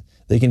 They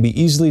can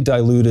be easily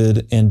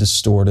diluted and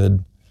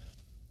distorted,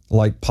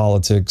 like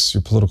politics,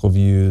 your political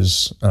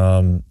views.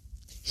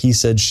 He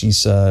said, she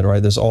said,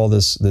 right? There's all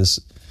this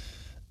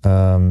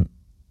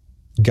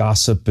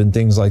gossip and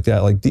things like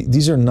that. Like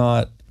these are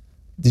not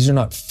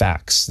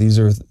facts. This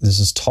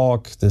is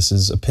talk. This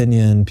is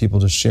opinion. People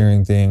just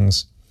sharing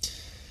things.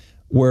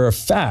 Where a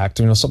fact,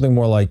 something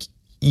more like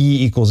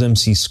E equals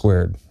MC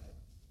squared.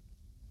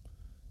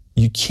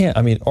 You can't,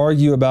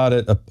 argue about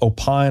it,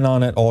 opine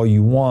on it all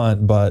you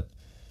want, but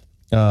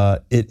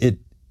it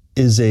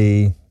is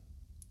a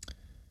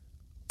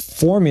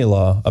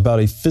formula about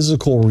a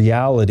physical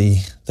reality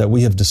that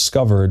we have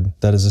discovered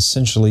that is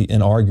essentially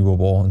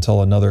inarguable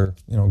until another,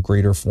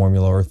 greater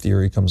formula or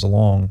theory comes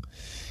along.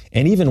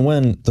 And even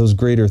when those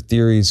greater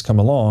theories come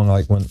along,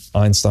 like when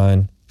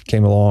Einstein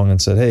came along and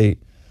said, hey,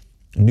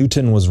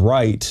 Newton was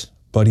right,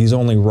 but he's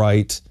only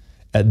right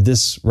at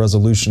this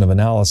resolution of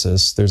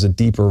analysis. There's a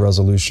deeper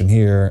resolution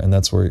here, and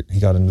that's where he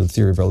got into the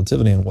theory of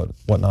relativity and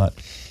whatnot.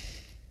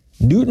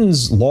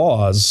 Newton's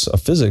laws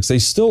of physics, they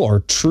still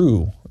are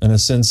true in a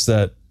sense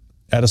that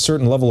at a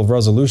certain level of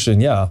resolution,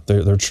 yeah,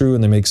 they're true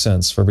and they make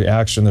sense. For every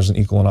action, there's an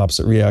equal and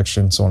opposite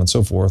reaction, so on and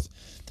so forth.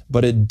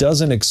 But it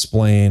doesn't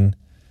explain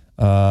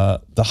the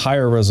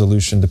higher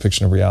resolution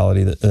depiction of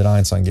reality that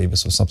Einstein gave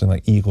us, of something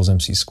like E equals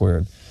MC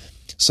squared.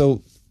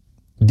 So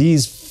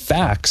these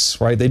facts,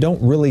 right, they don't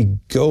really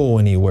go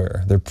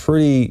anywhere. They're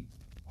pretty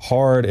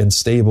hard and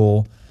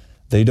stable.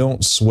 They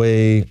don't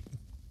sway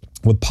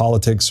with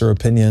politics or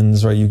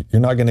opinions, right?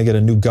 You're not going to get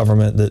a new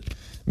government that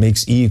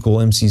makes E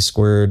equal MC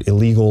squared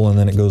illegal and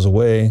then it goes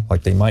away.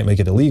 Like, they might make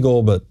it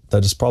illegal, but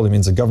that just probably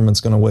means the government's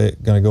going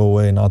to go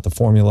away, not the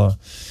formula.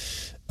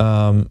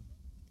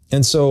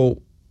 And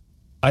so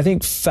I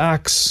think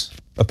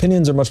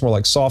opinions are much more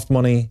like soft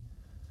money,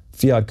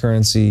 fiat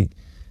currency.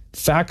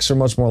 Facts are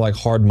much more like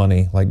hard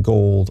money, like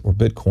gold or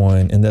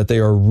Bitcoin, in that they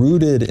are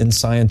rooted in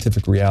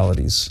scientific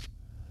realities.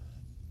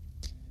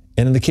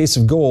 And in the case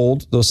of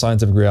gold, those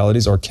scientific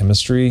realities are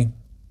chemistry,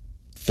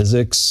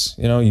 physics.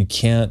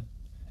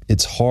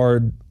 It's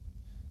hard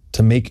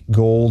to make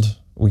gold.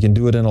 We can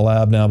do it in a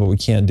lab now, but we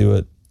can't do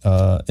it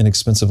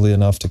inexpensively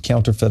enough to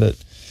counterfeit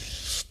it.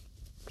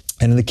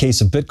 And in the case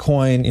of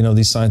Bitcoin,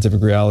 these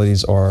scientific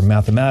realities are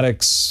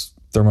mathematics,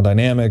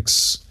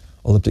 thermodynamics,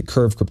 elliptic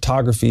curve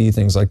cryptography,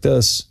 things like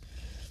this.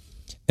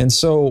 And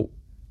so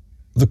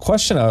the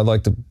question I would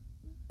like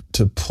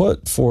to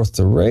put forth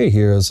to Ray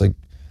here is,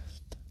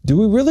 do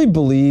we really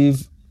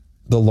believe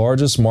the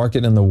largest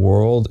market in the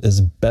world is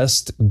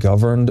best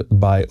governed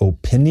by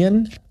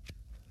opinion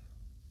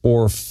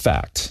or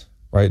fact,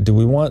 right? Do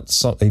we want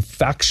a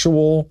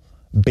factual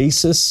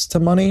basis to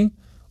money,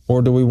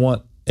 or do we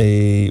want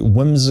a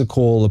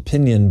whimsical,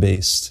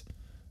 opinion-based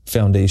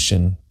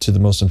foundation to the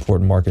most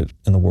important market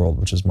in the world,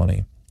 which is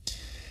money.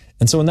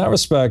 And so in that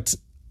respect,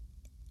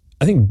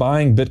 I think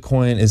buying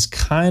Bitcoin is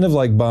kind of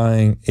like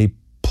buying a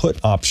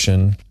put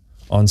option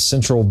on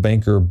central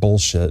banker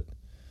bullshit,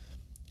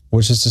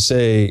 which is to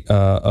say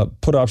a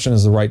put option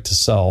is the right to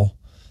sell.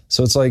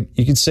 So it's like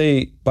you could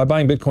say by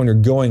buying Bitcoin, you're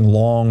going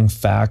long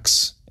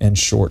facts and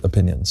short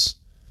opinions.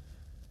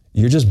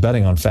 You're just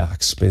betting on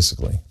facts,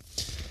 basically.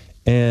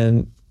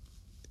 And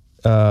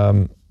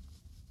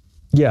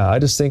yeah, I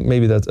just think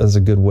maybe that's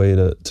a good way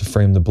to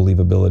frame the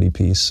believability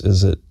piece,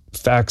 is that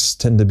facts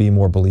tend to be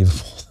more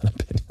believable than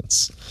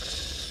opinions.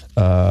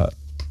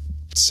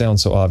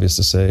 Sounds so obvious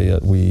to say,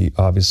 yet we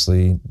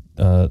obviously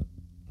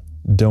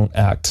don't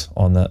act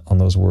on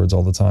those words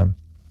all the time.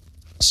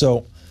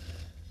 So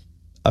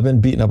I've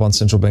been beating up on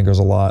central bankers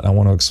a lot. I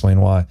want to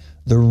explain why.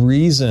 The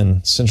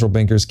reason central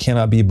bankers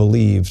cannot be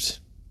believed,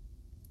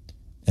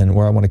 and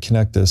where I want to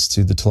connect this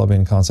to the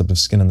Talebian concept of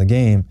skin in the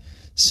game,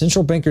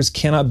 central bankers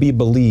cannot be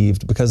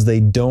believed because they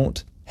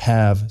don't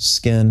have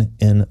skin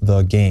in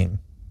the game.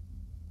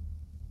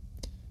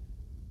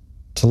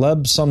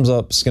 Taleb sums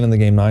up skin in the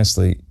game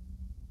nicely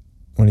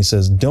when he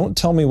says, don't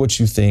tell me what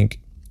you think,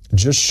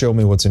 just show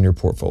me what's in your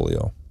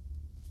portfolio.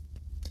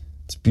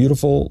 It's a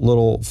beautiful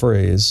little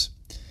phrase.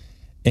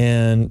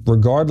 And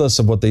regardless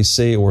of what they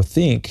say or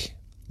think,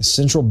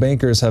 central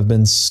bankers have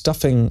been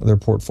stuffing their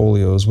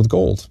portfolios with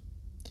gold.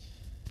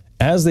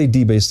 As they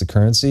debase the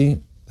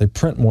currency, they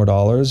print more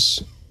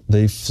dollars,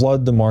 they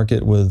flood the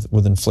market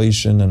with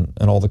inflation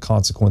and all the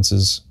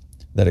consequences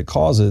that it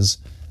causes.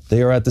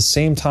 They are at the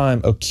same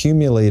time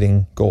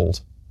accumulating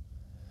gold.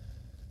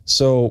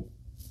 So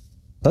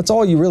that's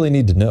all you really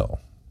need to know.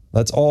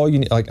 That's all you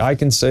need. Like, I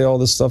can say all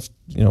this stuff,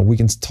 we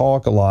can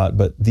talk a lot,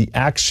 but the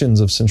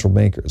actions of central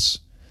bankers,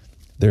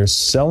 they're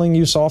selling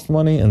you soft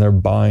money and they're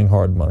buying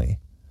hard money.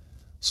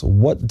 So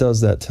what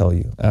does that tell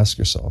you? Ask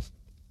yourself.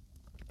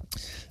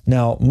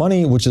 Now,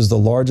 money, which is the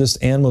largest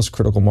and most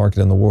critical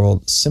market in the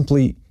world,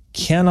 simply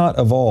cannot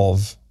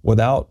evolve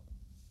without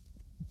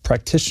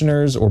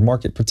practitioners or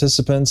market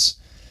participants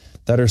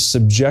that are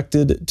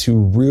subjected to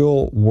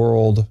real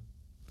world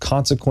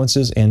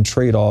consequences and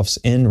trade-offs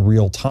in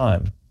real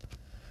time,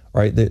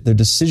 right? Their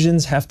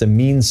decisions have to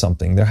mean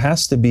something. There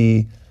has to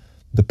be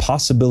the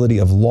possibility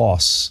of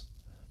loss.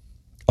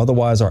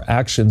 Otherwise, our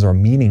actions are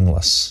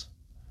meaningless,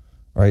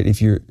 right?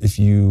 If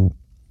you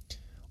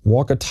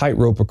walk a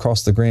tightrope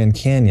across the Grand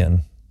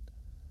Canyon,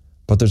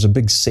 but there's a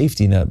big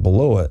safety net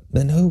below it,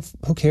 then who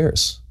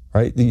cares,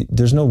 right?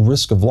 There's no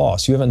risk of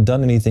loss. You haven't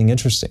done anything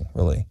interesting,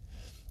 really.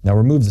 Now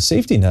remove the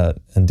safety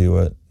net and do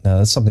it. Now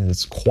that's something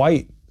that's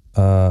quite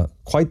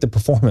the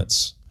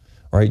performance,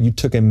 right? You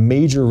took a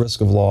major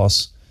risk of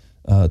loss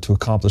to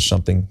accomplish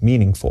something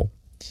meaningful.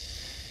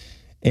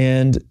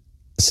 And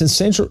since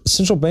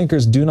central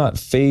bankers do not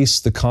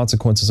face the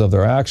consequences of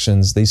their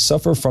actions, they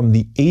suffer from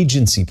the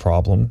agency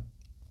problem,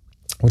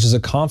 which is a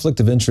conflict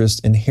of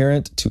interest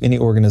inherent to any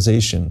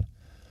organization,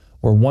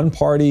 where one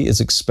party is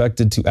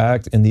expected to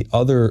act in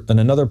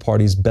another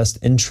party's best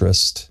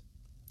interest,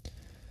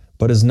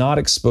 but is not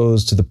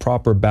exposed to the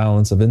proper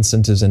balance of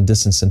incentives and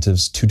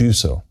disincentives to do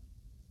so.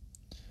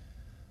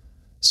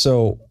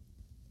 So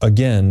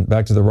again,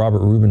 back to the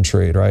Robert Rubin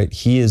trade, right?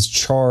 He is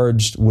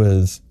charged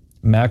with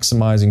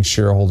maximizing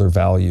shareholder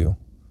value.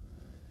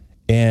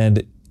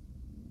 And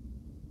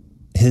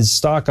his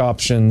stock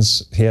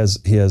options, he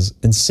has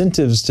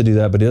incentives to do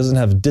that, but he doesn't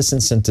have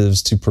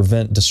disincentives to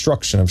prevent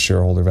destruction of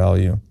shareholder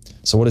value.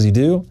 So what does he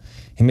do?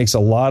 He makes a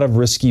lot of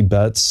risky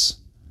bets,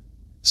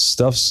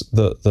 stuffs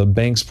the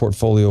bank's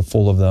portfolio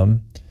full of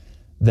them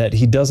that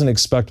he doesn't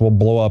expect will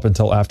blow up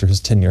until after his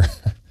tenure.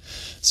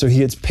 So he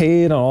gets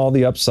paid on all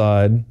the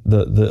upside,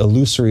 the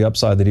illusory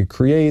upside that he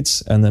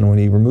creates, and then when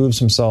he removes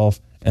himself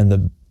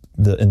and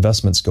the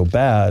investments go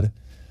bad,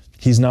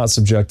 he's not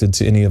subjected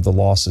to any of the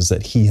losses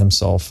that he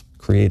himself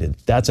created.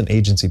 That's an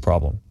agency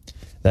problem.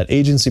 That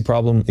agency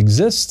problem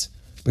exists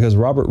because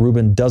Robert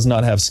Rubin does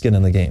not have skin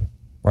in the game,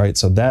 right?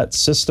 So that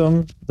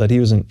system that he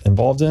was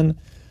involved in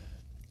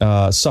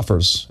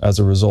suffers as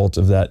a result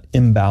of that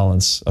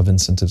imbalance of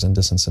incentives and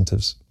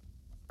disincentives.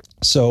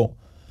 So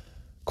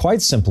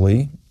quite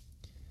simply,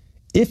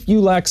 if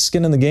you lack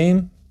skin in the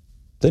game,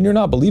 then you're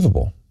not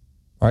believable,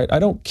 right? I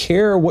don't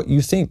care what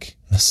you think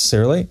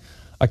necessarily.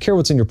 I care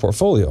what's in your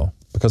portfolio,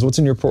 because what's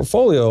in your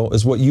portfolio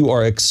is what you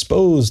are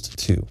exposed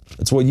to.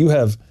 It's what you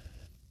have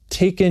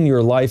taken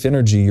your life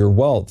energy, your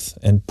wealth,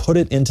 and put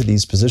it into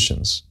these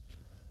positions,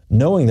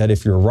 knowing that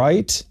if you're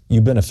right, you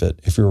benefit.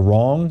 If you're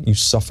wrong, you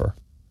suffer,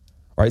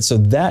 right? So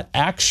that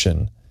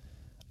action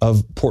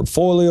of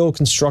portfolio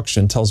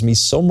construction tells me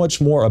so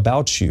much more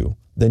about you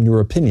than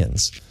your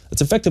opinions.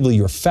 It's effectively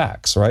your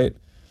facts, right?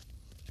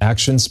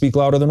 Actions speak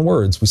louder than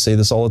words. We say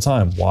this all the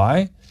time.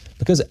 Why?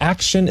 Because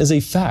action is a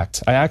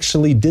fact. I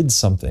actually did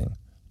something.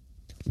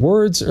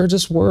 Words are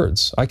just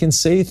words. I can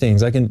say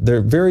things.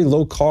 They're very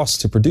low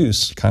cost to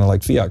produce, kind of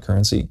like fiat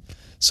currency.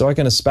 So I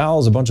can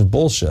espouse a bunch of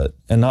bullshit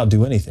and not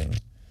do anything.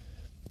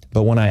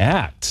 But when I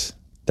act,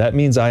 That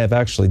means I have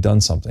actually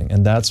done something.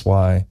 And that's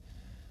why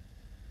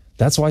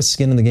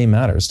skin in the game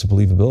matters to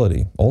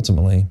believability,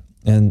 ultimately.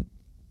 And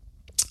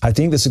I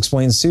think this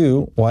explains,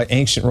 too, why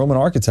ancient Roman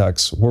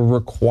architects were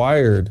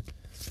required,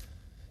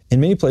 in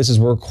many places,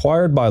 were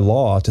required by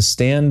law to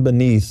stand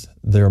beneath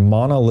their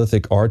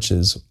monolithic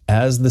arches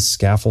as the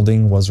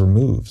scaffolding was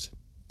removed,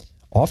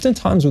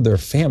 oftentimes with their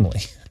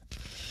family.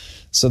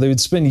 So they would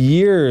spend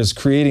years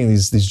creating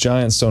these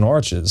giant stone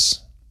arches,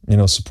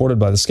 supported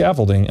by the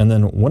scaffolding. And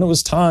then when it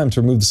was time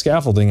to remove the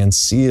scaffolding and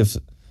see if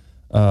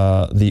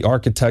the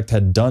architect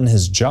had done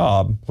his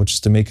job, which is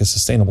to make a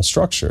sustainable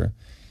structure,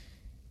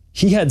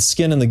 he had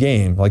skin in the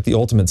game, like the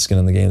ultimate skin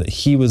in the game, that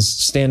he was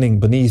standing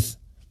beneath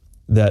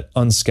that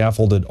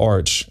unscaffolded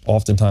arch,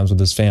 oftentimes with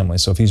his family.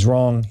 So if he's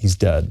wrong, he's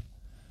dead,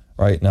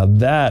 right? Now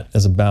that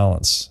is a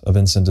balance of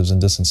incentives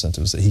and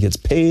disincentives, that he gets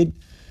paid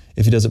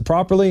if he does it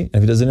properly, and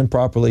if he does it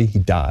improperly, he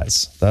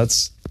dies.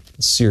 That's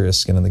serious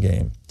skin in the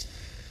game.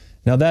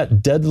 Now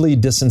that deadly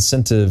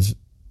disincentive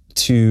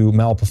to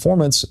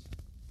malperformance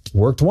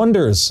worked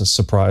wonders.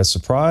 Surprise,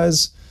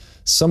 surprise.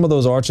 Some of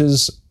those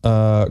arches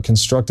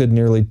constructed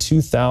nearly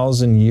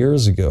 2,000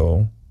 years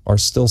ago are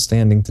still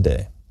standing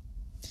today.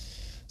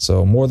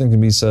 So more than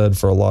can be said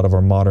for a lot of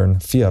our modern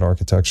fiat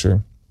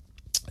architecture.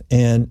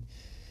 And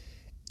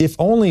if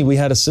only we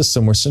had a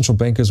system where central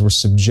bankers were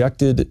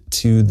subjected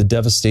to the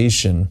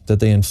devastation that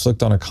they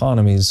inflict on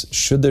economies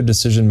should their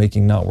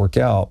decision-making not work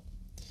out,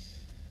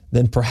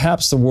 then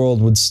perhaps the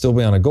world would still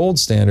be on a gold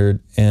standard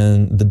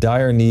and the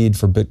dire need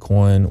for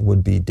Bitcoin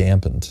would be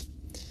dampened.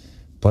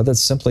 But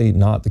that's simply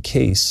not the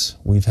case.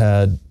 We've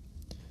had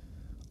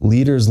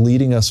leaders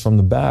leading us from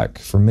the back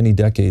for many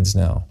decades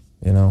now.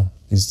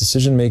 These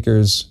decision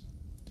makers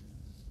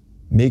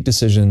make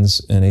decisions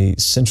in a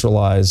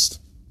centralized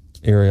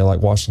area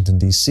like Washington,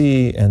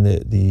 D.C., and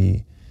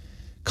the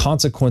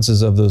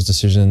consequences of those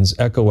decisions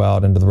echo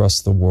out into the rest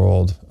of the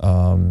world,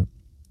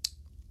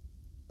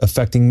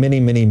 affecting many,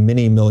 many,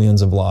 many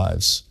millions of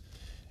lives,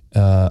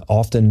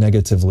 often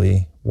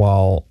negatively,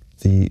 while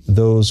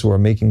those who are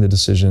making the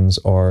decisions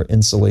are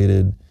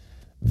insulated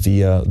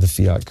via the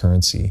fiat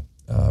currency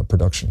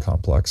production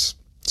complex.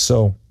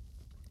 So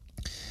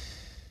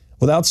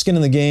without skin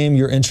in the game,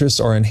 your interests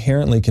are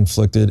inherently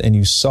conflicted and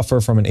you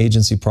suffer from an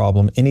agency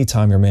problem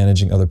anytime you're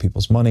managing other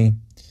people's money.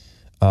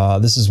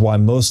 This is why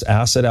most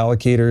asset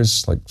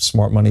allocators, like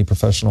smart money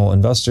professional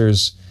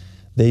investors,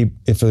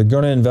 if they're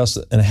going to invest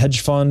in a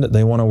hedge fund,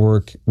 they want to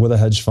work with a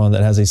hedge fund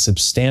that has a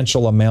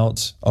substantial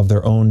amount of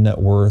their own net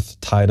worth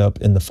tied up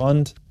in the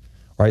fund,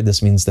 right?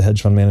 This means the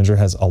hedge fund manager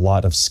has a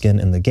lot of skin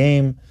in the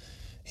game.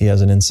 He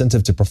has an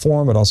incentive to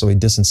perform, but also a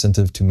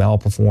disincentive to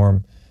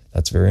malperform.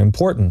 That's very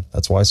important.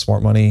 That's why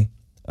smart money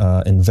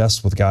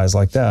invests with guys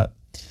like that.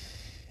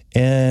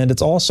 And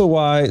it's also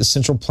why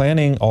central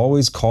planning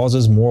always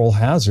causes moral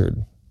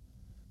hazard,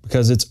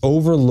 because its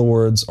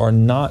overlords are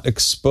not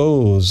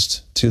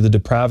exposed to the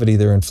depravity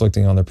they're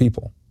inflicting on their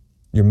people.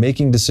 You're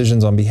making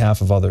decisions on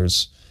behalf of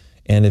others,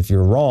 and if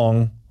you're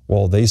wrong,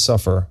 well, they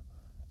suffer,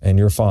 and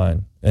you're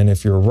fine. And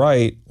if you're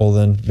right, well,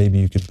 then maybe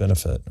you could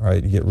benefit,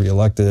 right? You get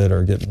reelected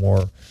or get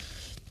more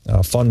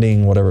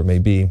funding, whatever it may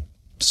be.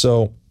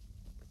 So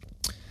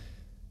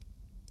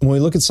when we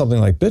look at something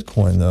like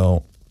Bitcoin,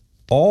 though,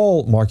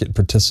 all market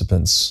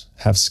participants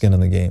have skin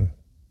in the game,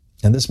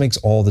 and this makes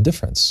all the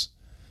difference.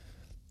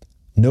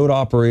 Node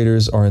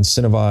operators are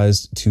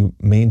incentivized to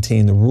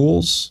maintain the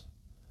rules.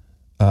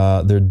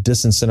 They're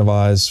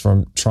disincentivized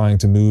from trying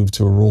to move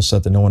to a rule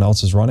set that no one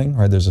else is running,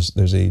 right?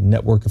 There's a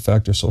network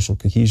effect or social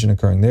cohesion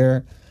occurring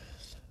there.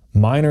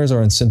 Miners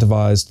are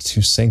incentivized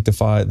to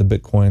sanctify the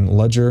Bitcoin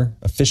ledger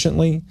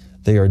efficiently.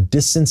 They are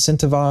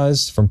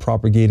disincentivized from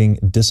propagating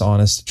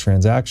dishonest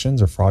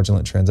transactions or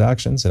fraudulent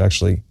transactions. It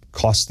actually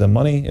costs them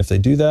money if they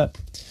do that.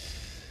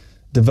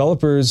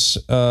 Developers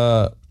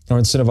are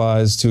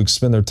incentivized to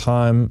expend their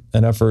time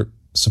and effort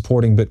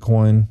supporting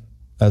Bitcoin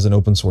as an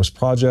open source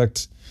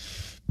project.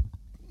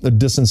 They're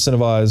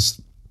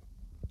disincentivized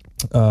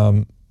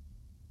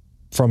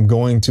from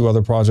going to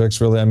other projects,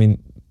 really. I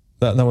mean,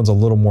 that one's a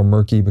little more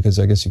murky because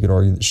I guess you could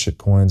argue that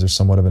shitcoins are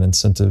somewhat of an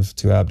incentive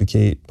to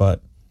abdicate, but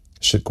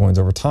shitcoins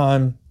over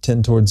time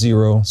tend towards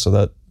zero,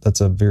 so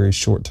that's a very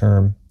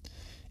short-term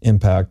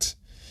impact.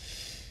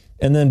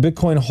 And then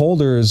Bitcoin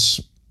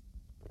holders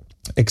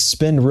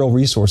expend real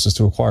resources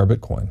to acquire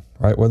Bitcoin,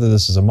 right? Whether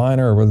this is a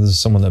miner or whether this is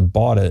someone that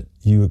bought it,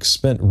 you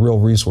expend real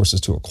resources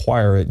to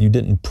acquire it. You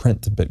didn't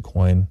print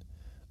Bitcoin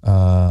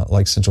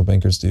like central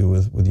bankers do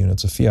with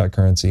units of fiat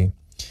currency.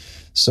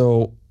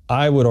 So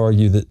I would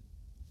argue that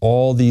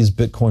all these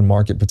Bitcoin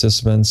market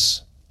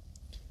participants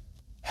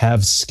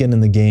have skin in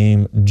the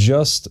game,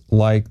 just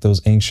like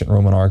those ancient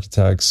Roman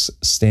architects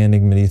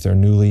standing beneath their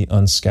newly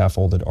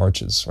unscaffolded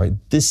arches, right?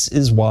 This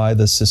is why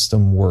the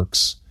system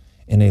works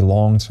in a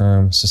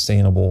long-term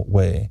sustainable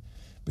way,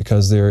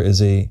 because there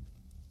is a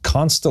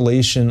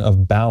constellation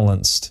of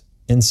balanced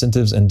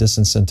incentives and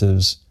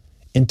disincentives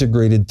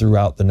integrated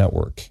throughout the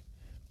network.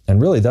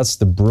 And really, that's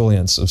the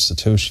brilliance of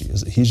Satoshi,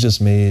 is that he's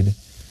just made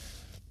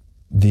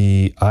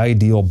the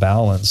ideal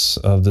balance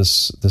of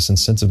this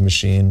incentive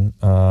machine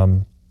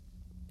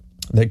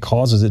that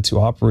causes it to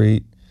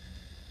operate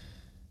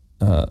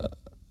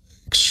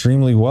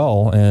extremely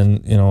well,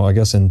 and I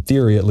guess in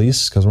theory at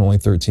least, because we're only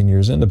 13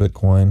 years into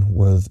Bitcoin,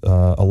 with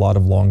a lot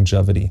of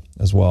longevity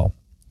as well.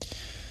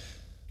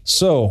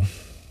 So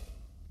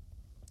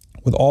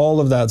with all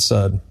of that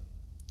said,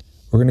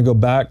 we're going to go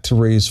back to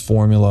Ray's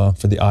formula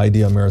for the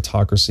idea of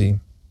meritocracy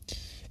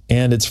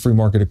and its free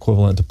market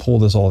equivalent to pull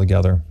this all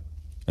together.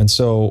 And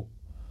so,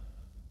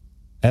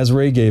 as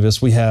Ray gave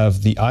us, we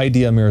have the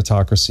idea of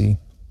meritocracy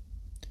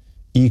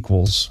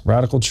equals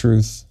radical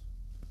truth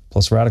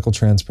plus radical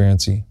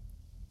transparency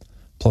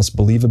plus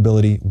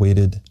believability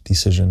weighted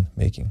decision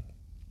making.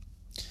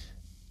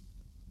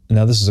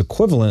 Now, this is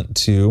equivalent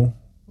to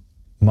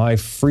my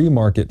free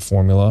market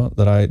formula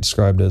that I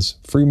described as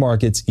free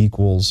markets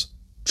equals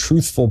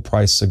truthful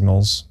price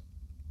signals,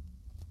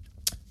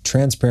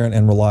 transparent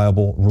and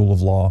reliable rule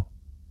of law,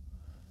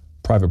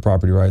 private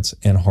property rights,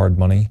 and hard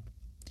money,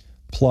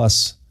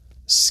 plus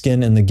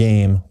skin in the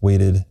game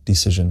weighted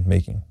decision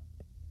making.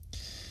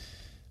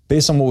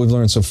 Based on what we've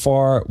learned so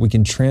far, we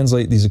can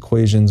translate these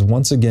equations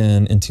once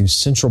again into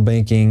central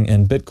banking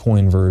and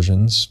Bitcoin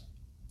versions,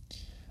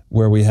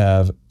 where we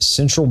have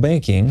central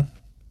banking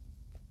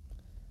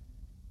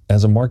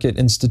as a market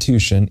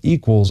institution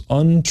equals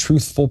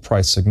untruthful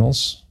price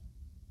signals,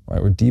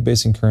 right? We're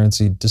debasing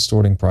currency,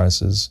 distorting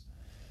prices.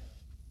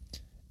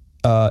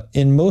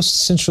 In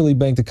most centrally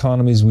banked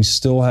economies, we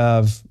still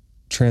have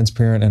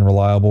transparent and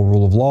reliable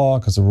rule of law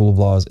because the rule of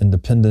law is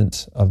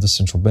independent of the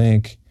central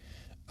bank.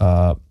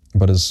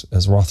 But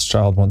as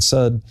Rothschild once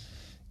said,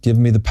 give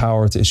me the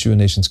power to issue a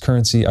nation's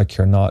currency. I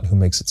care not who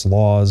makes its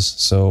laws.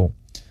 So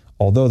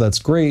although that's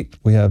great,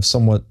 we have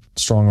somewhat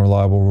strong and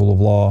reliable rule of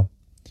law.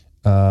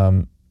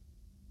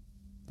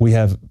 We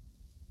have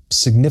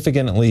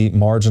significantly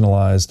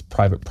marginalized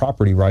private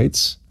property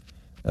rights,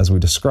 as we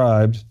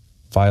described.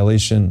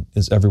 Inflation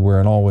is everywhere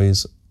and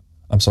always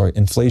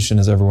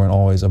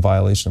a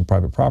violation of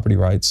private property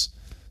rights.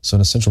 So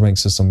in a central bank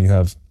system, you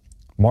have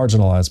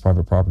marginalized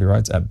private property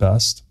rights at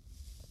best.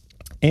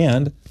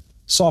 And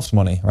soft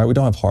money, right? We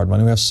don't have hard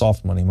money, we have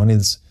soft money, money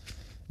that's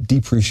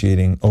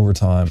depreciating over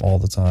time, all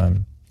the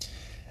time.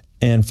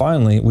 And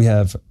finally, we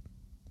have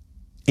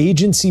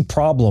agency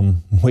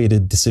problem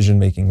weighted decision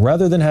making.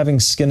 Rather than having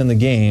skin in the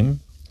game,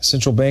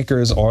 central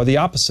bankers are the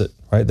opposite,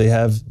 right? They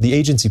have the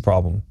agency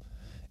problem.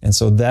 And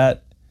so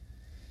that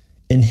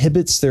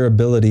inhibits their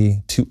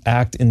ability to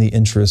act in the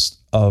interest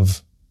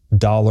of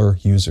dollar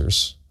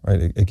users,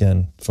 right?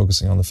 Again,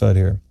 focusing on the Fed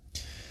here.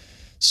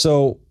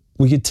 So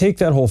we could take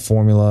that whole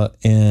formula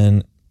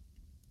and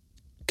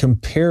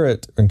compare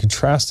it and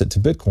contrast it to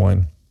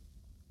Bitcoin.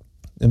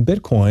 In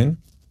Bitcoin,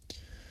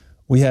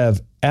 we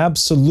have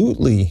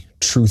absolutely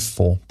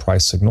truthful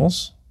price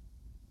signals,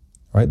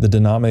 right? The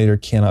denominator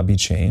cannot be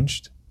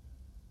changed.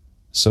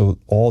 So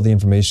all the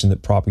information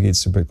that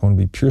propagates through Bitcoin will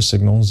be pure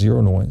signal,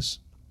 zero noise.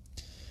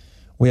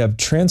 We have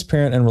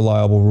transparent and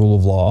reliable rule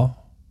of law,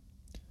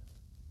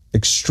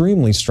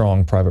 extremely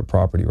strong private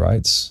property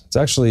rights. It's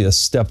actually a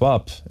step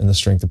up in the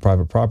strength of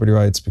private property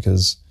rights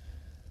because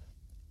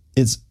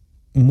it's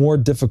more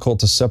difficult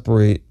to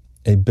separate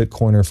a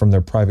Bitcoiner from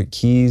their private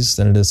keys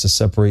than it is to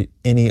separate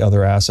any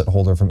other asset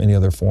holder from any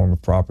other form of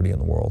property in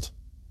the world.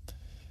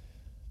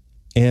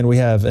 And we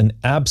have an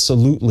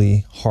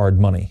absolutely hard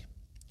money.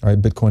 All right,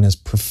 Bitcoin has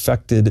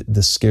perfected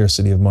the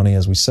scarcity of money.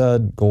 As we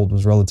said, gold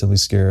was relatively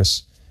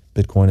scarce.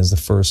 Bitcoin is the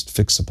first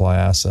fixed supply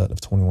asset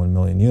of 21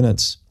 million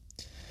units.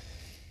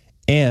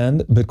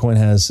 And Bitcoin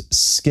has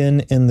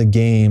skin in the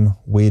game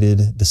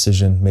weighted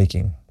decision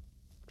making.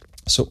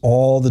 So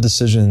all the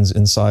decisions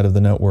inside of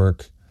the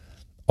network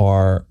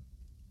are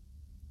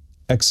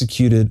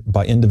executed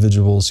by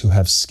individuals who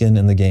have skin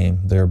in the game.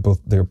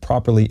 They're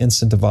properly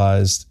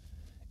incentivized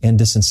and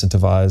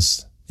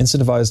disincentivized.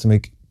 Incentivized to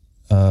make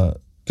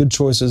good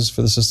choices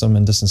for the system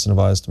and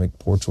disincentivized to make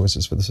poor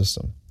choices for the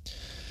system.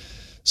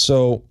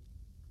 So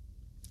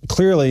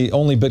clearly,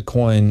 only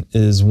Bitcoin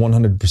is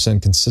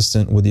 100%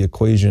 consistent with the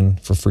equation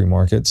for free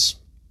markets,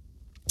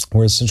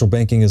 whereas central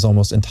banking is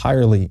almost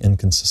entirely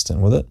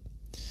inconsistent with it.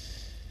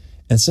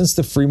 And since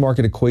the free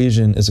market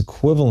equation is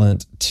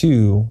equivalent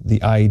to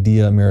the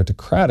idea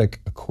meritocratic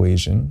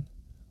equation,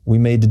 we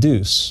may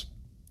deduce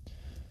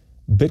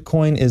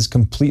Bitcoin is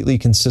completely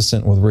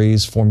consistent with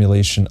Ray's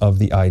formulation of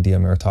the idea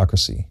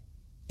meritocracy,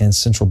 and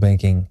central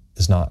banking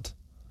is not.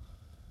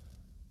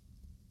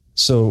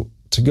 So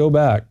to go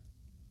back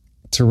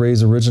to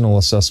Ray's original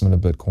assessment of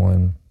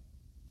Bitcoin,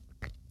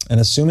 and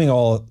assuming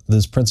all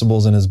these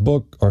principles in his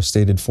book are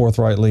stated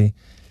forthrightly,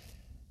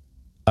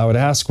 I would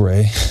ask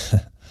Ray,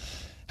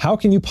 how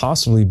can you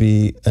possibly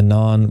be a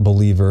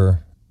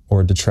non-believer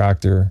or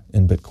detractor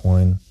in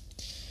Bitcoin?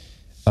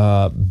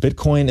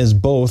 Bitcoin is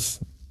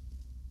both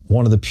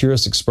one of the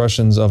purest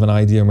expressions of an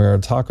idea of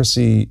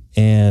meritocracy,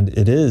 and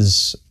it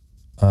is,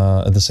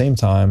 at the same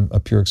time, a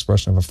pure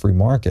expression of a free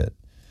market.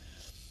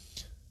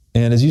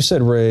 And as you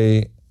said,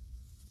 Ray,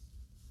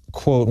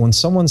 quote, when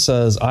someone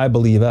says, I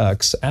believe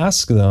X,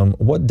 ask them,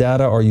 what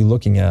data are you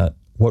looking at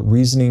What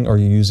reasoning are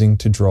you using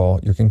to draw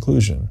your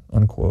conclusion?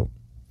 Unquote.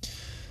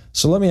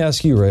 So let me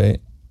ask you, Ray,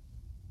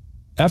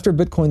 after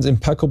Bitcoin's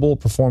impeccable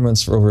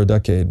performance for over a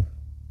decade,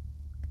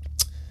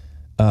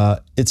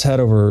 it's had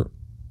over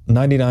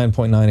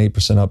 99.98%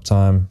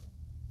 uptime.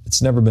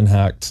 It's never been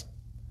hacked.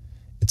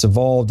 It's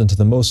evolved into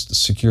the most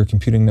secure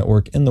computing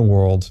network in the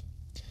world.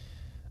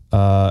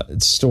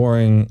 It's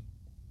storing,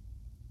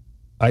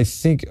 I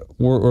think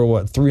we're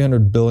what,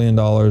 $300 billion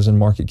in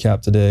market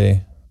cap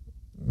today,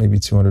 maybe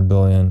 200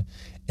 billion.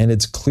 And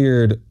it's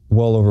cleared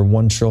well over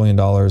 $1 trillion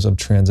of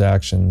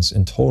transactions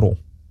in total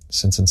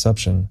since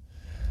inception.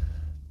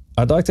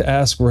 I'd like to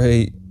ask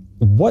Ray,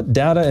 what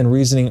data and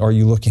reasoning are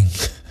you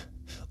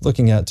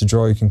looking at to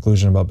draw your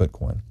conclusion about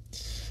Bitcoin?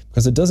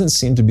 Because it doesn't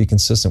seem to be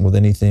consistent with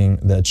anything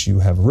that you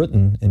have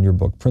written in your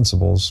book,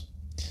 Principles.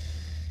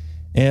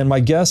 And my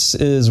guess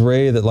is,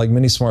 Ray, that like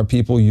many smart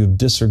people, you've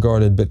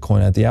disregarded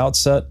Bitcoin at the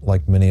outset,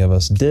 like many of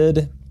us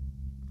did.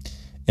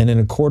 And in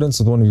accordance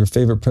with one of your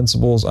favorite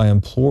principles, I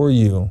implore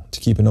you to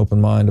keep an open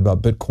mind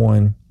about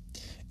Bitcoin,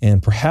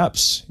 and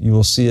perhaps you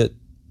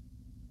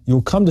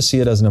will come to see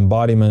it as an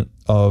embodiment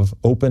of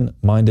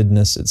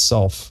open-mindedness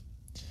itself,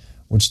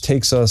 which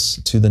takes us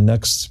to the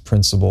next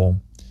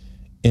principle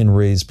in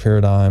Ray's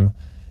paradigm,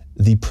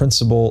 the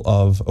principle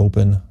of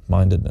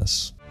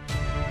open-mindedness.